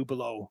 inch or 2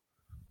 below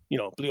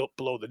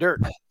the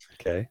dirt.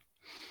 Okay.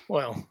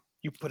 Well,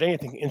 you put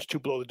anything 1 inch or 2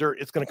 below the dirt,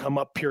 it's going to come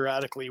up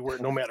periodically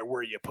no matter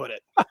where you put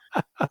it.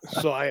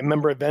 So I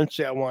remember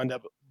eventually I wound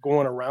up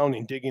going around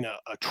and digging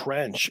a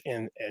trench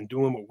and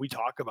doing what we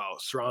talk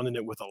about, surrounding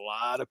it with a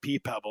lot of pea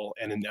pebble,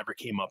 and it never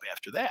came up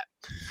after that.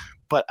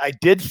 But I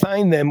did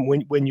find them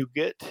when you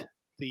get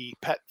the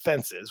pet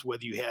fences,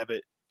 whether you have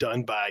it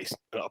done by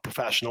a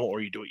professional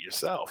or you do it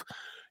yourself,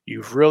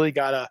 you've really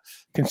got to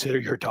consider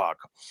your dog.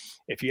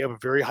 If you have a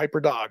very hyper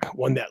dog,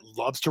 one that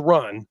loves to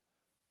run,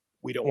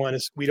 we don't want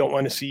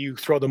to see you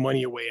throw the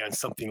money away on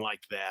something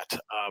like that.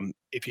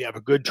 If you have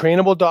a good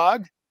trainable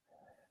dog,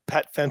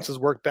 pet fences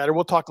work better.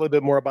 We'll talk a little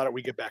bit more about it when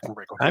we get back from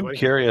break. Okay, I'm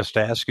curious to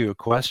ask you a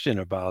question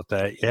about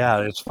that. Yeah,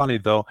 it's funny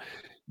though.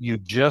 You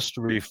just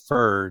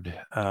referred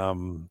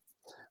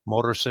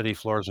Motor City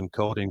Floors and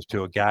Coatings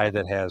to a guy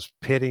that has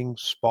pitting,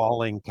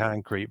 spalling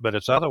concrete, but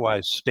it's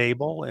otherwise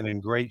stable and in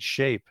great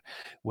shape.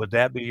 Would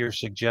that be your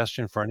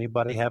suggestion for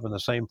anybody having the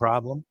same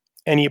problem?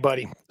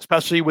 Anybody,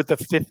 especially with the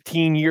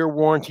 15-year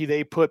warranty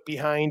they put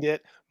behind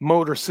it.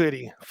 Motor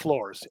City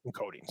Floors and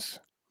Coatings.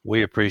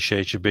 We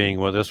appreciate you being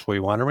with us. We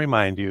want to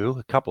remind you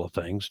a couple of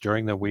things.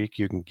 During the week,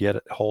 you can get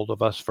a hold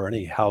of us for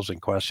any housing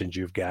questions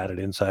you've got at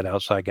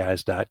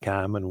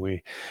InsideOutsideGuys.com, and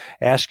we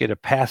ask you to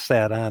pass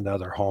that on to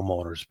other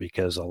homeowners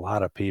because a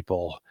lot of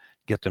people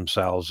get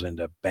themselves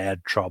into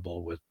bad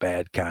trouble with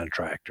bad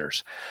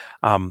contractors.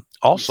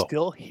 Also, we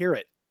still hear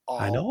it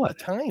all the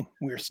time.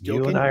 We're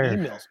still getting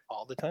emails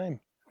all the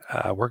time.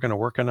 We're going to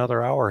work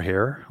another hour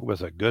here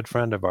with a good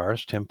friend of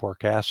ours, Tim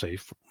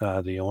Porcassi,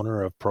 the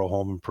owner of Pro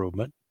Home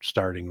Improvement,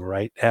 starting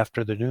right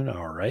after the noon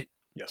hour, right?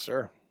 Yes,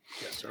 sir.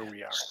 Yes, sir,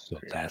 we are. So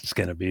that's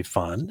going to be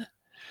fun.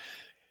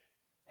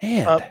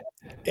 And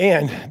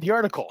the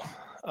article,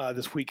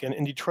 this weekend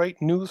in Detroit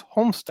News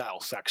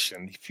Homestyle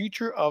section, The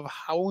Future of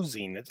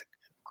Housing. It's a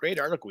great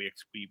article.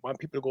 We want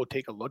people to go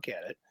take a look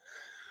at it.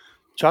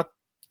 Chuck,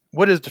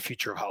 what is the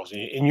future of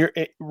housing? And you're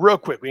real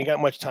quick, we ain't got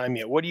much time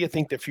yet. What do you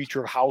think the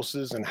future of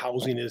houses and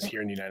housing is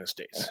here in the United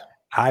States?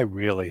 I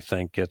really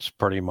think it's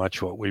pretty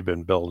much what we've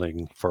been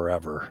building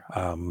forever.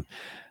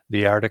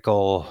 The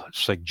article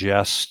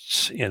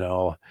suggests,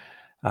 from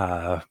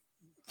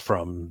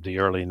the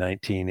early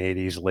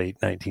 1980s, late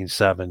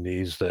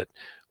 1970s, that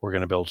we're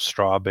going to build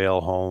straw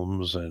bale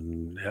homes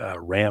and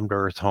rammed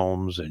earth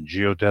homes and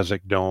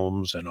geodesic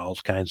domes and all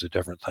kinds of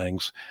different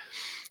things.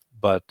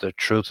 But the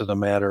truth of the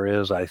matter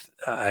is, I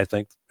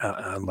think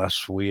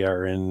unless we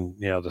are in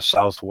the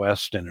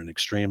Southwest in an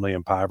extremely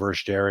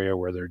impoverished area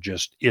where there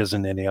just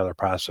isn't any other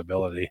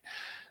possibility,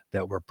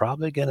 that we're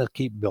probably going to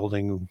keep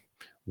building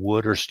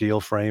wood or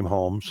steel frame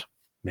homes,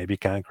 maybe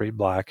concrete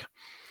block,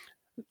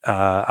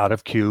 out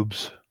of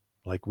cubes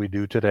like we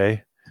do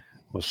today,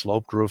 with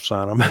sloped roofs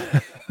on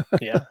them.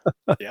 Yeah,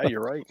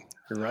 you're right.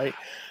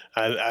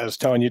 I was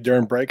telling you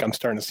during break, I'm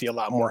starting to see a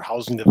lot more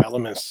housing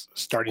developments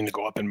starting to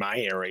go up in my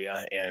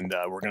area, and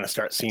we're going to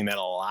start seeing that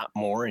a lot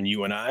more. And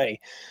you and I,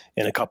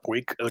 in a couple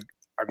weeks,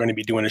 are going to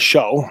be doing a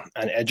show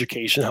on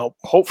education,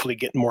 hopefully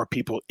get more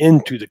people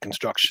into the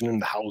construction and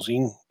the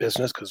housing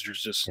business, because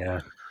there's just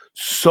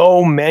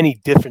so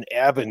many different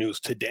avenues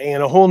today,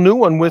 and a whole new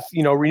one with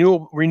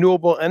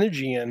renewable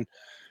energy and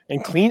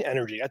clean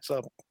energy. That's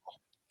a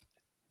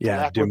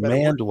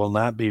demand will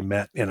not be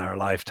met in our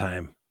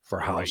lifetime for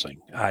housing.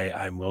 Right.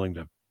 I'm willing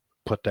to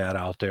put that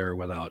out there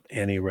without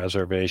any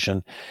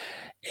reservation.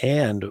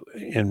 And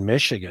in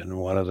Michigan,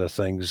 one of the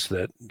things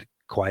that,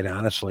 quite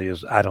honestly,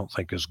 I don't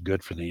think is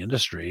good for the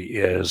industry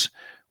is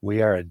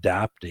we are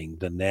adopting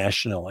the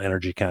National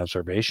Energy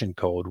Conservation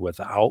Code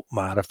without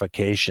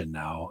modification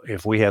now.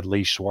 If we had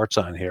Lee Schwartz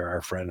on here,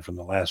 our friend from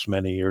the last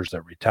many years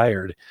that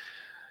retired,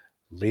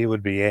 Lee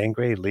would be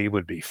angry. Lee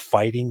would be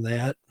fighting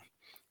that.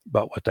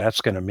 But what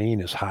that's going to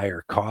mean is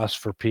higher costs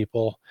for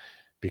people,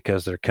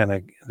 because they're kind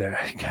of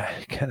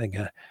going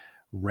to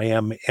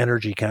ram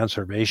energy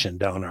conservation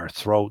down our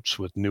throats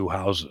with new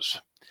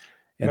houses.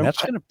 And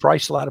that's going to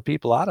price a lot of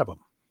people out of them.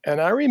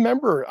 And I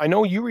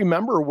know you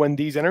remember when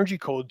these energy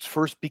codes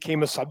first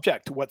became a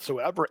subject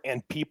whatsoever,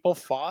 and people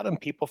fought them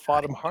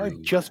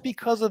hard just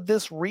because of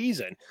this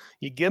reason.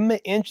 You give them an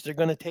inch, they're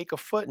going to take a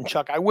foot. And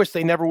Chuck, I wish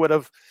they never,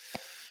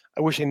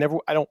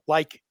 I don't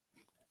like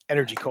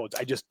energy codes.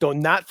 I just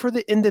don't, not for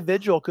the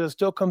individual, because it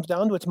still comes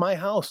down to, it's my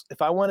house.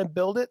 If I want to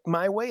build it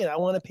my way and I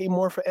want to pay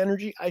more for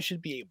energy, I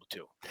should be able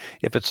to.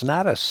 If it's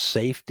not a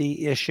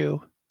safety issue,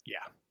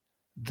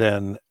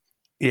 then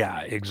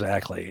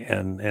exactly.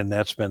 And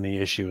that's been the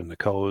issue in the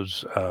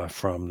codes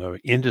from the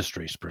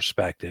industry's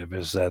perspective,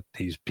 is that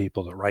these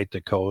people that write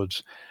the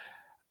codes,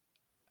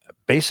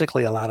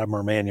 basically a lot of them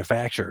are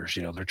manufacturers.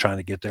 They're trying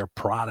to get their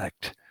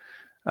product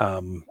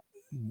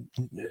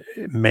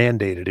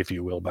mandated, if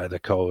you will, by the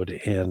code.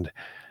 And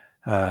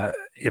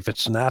if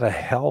it's not a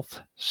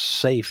health,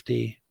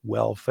 safety,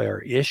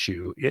 welfare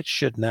issue, it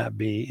should not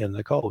be in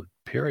the code,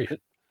 period.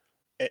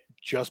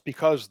 Just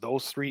because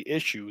those three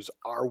issues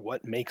are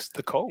what makes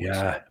the code.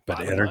 Yeah,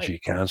 but energy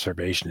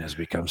conservation has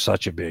become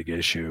such a big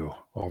issue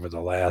over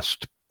the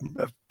last,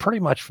 pretty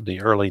much from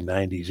the early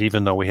 90s,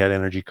 even though we had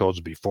energy codes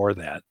before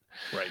that.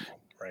 Right.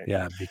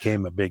 Yeah, it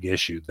became a big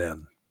issue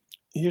then.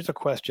 Here's a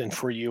question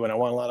for you, and I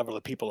want a lot of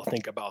other people to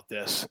think about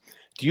this.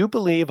 Do you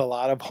believe a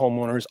lot of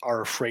homeowners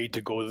are afraid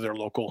to go to their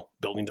local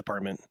building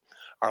department?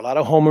 Are a lot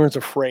of homeowners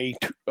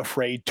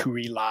afraid to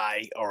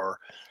rely or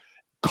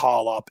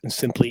call up and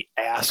simply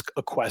ask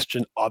a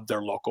question of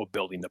their local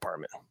building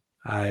department?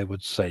 I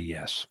would say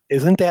yes.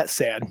 Isn't that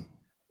sad?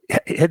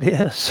 It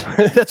is.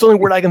 That's the only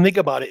word I can think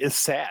about it, is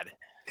sad.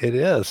 It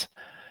is.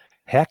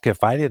 Heck,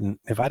 if I didn't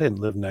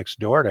live next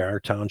door to our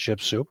township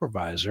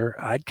supervisor,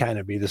 I'd kind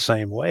of be the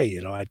same way.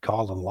 I'd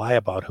call and lie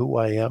about who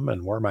I am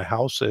and where my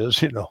house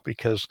is,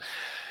 because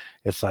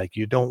it's like,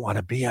 you don't want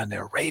to be on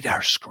their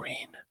radar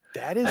screen.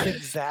 That is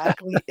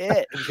exactly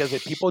it. Because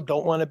if people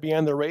don't want to be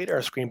on the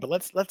radar screen, but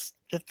let's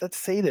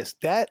say this,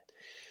 that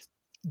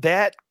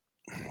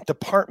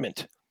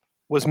department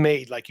was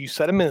made, like you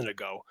said a minute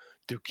ago,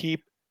 to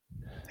keep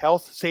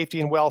health,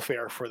 safety, and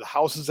welfare for the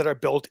houses that are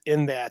built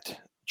in that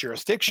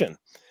jurisdiction.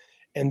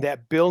 And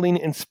that building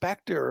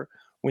inspector,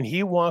 when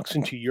he walks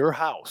into your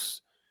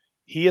house,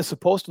 he is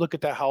supposed to look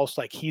at that house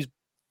like he's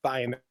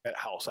buying that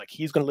house, like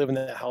he's going to live in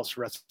that house the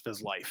rest of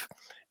his life.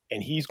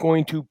 And he's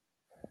going to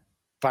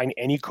find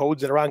any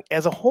codes that are wrong.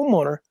 As a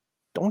homeowner,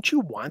 don't you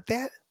want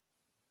that?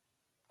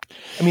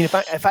 I mean,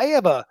 if I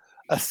have a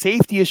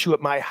safety issue at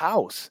my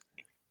house,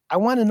 I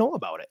want to know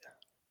about it.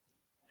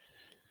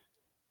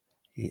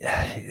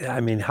 Yeah, I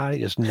mean, how do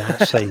you just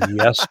not say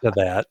yes to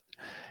that?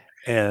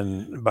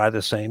 And by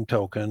the same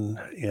token,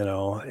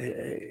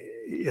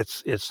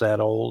 it's that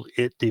old,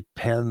 it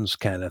depends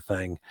kind of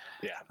thing.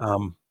 Yeah.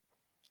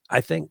 I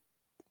think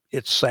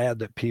it's sad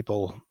that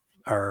people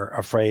are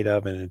afraid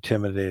of and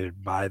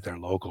intimidated by their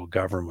local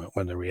government,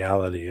 when the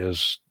reality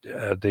is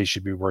they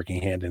should be working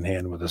hand in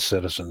hand with the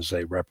citizens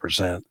they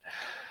represent.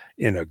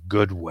 in a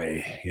good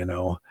way,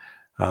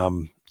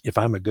 if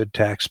I'm a good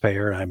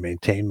taxpayer, I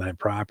maintain my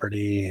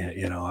property,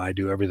 I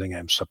do everything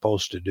I'm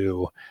supposed to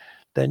do,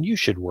 then you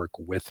should work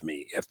with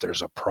me if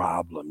there's a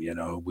problem.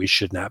 We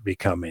should not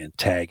become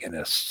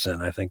antagonists.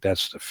 And I think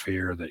that's the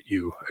fear that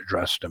you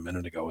addressed a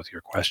minute ago with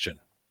your question.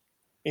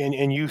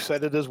 And you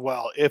said it as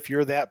well. If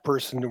you're that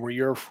person where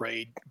you're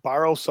afraid,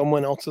 borrow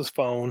someone else's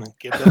phone,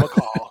 give them a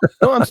call.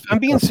 No, I'm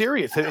being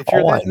serious. If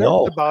you're that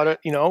nervous about it,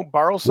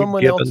 borrow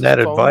someone else's that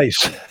phone.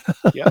 Advice.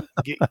 Yeah,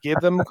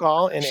 give them a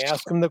call and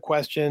ask them the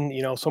question.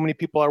 So many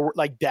people are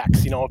like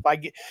decks.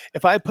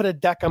 If I put a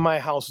deck on my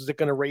house, is it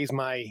going to raise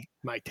my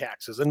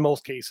taxes? In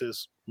most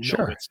cases,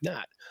 no, it's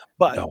not.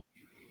 But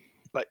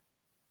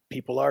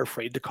people are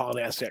afraid to call and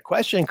ask that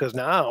question because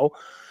now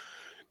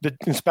the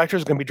inspector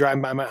is going to be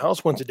driving by my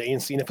house once a day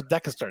and seeing if a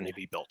deck is starting to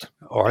be built.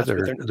 Or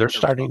they're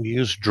starting to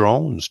use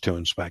drones to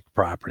inspect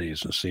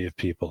properties and see if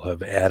people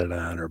have added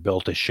on or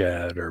built a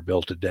shed or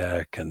built a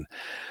deck.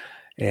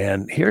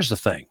 And here's the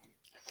thing.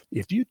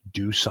 If you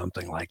do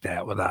something like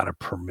that without a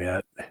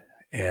permit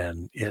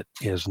and it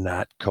is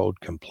not code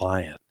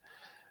compliant,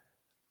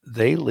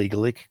 they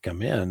legally can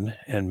come in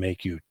and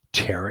make you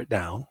tear it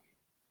down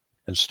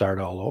and start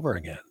all over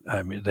again.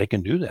 I mean, they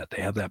can do that.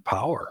 They have that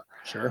power.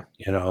 Sure.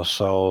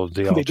 So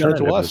the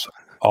alternative is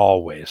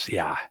always,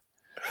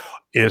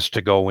 is to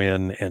go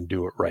in and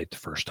do it right the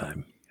first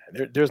time.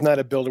 There's not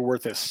a builder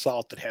worth his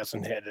salt that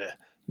hasn't had an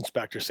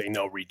inspector say,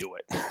 no, redo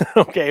it.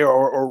 Okay.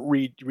 Or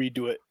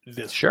redo it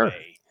this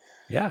way.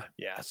 Yeah.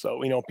 Yeah.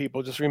 So,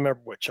 people just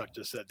remember what Chuck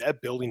just said.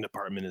 That building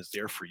department is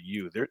there for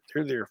you. They're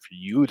there for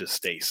you to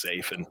stay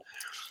safe. And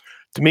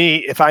to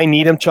me, if I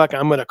need them, Chuck,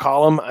 I'm going to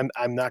call them.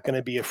 I'm not going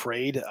to be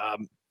afraid.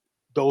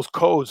 Those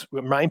codes,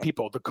 remind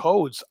people, the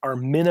codes are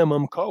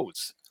minimum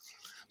codes.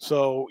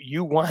 So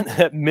you want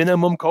that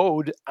minimum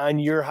code on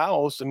your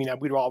house. I mean,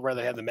 we'd all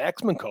rather have the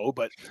maximum code,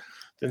 but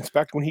the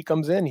inspector, when he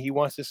comes in, he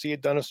wants to see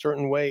it done a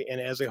certain way. And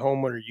as a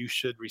homeowner, you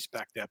should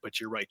respect that. But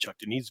you're right, Chuck.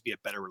 There needs to be a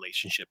better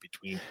relationship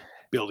between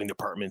building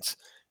departments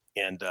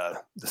and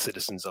the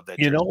citizens of that.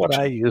 You know what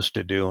I used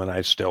to do, and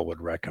I still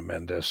would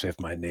recommend this, if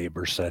my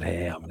neighbor said,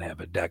 hey, I'm going to have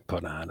a deck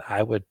put on,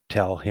 I would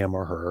tell him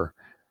or her,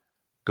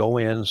 go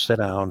in, sit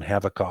down,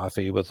 have a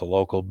coffee with the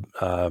local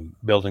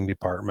building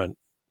department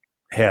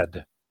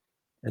head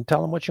and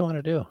tell them what you want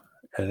to do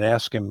and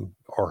ask him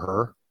or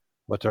her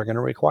what they're going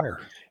to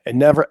require. And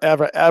never,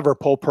 ever, ever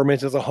pull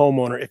permits as a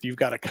homeowner if you've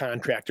got a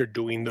contractor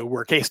doing the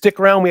work. Hey, stick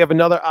around. We have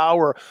another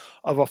hour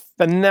of a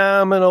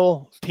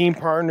phenomenal team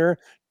partner,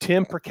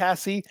 Tim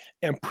Percassi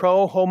and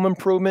Pro Home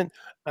Improvement,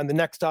 on the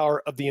next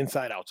hour of the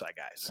Inside Outside,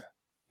 guys.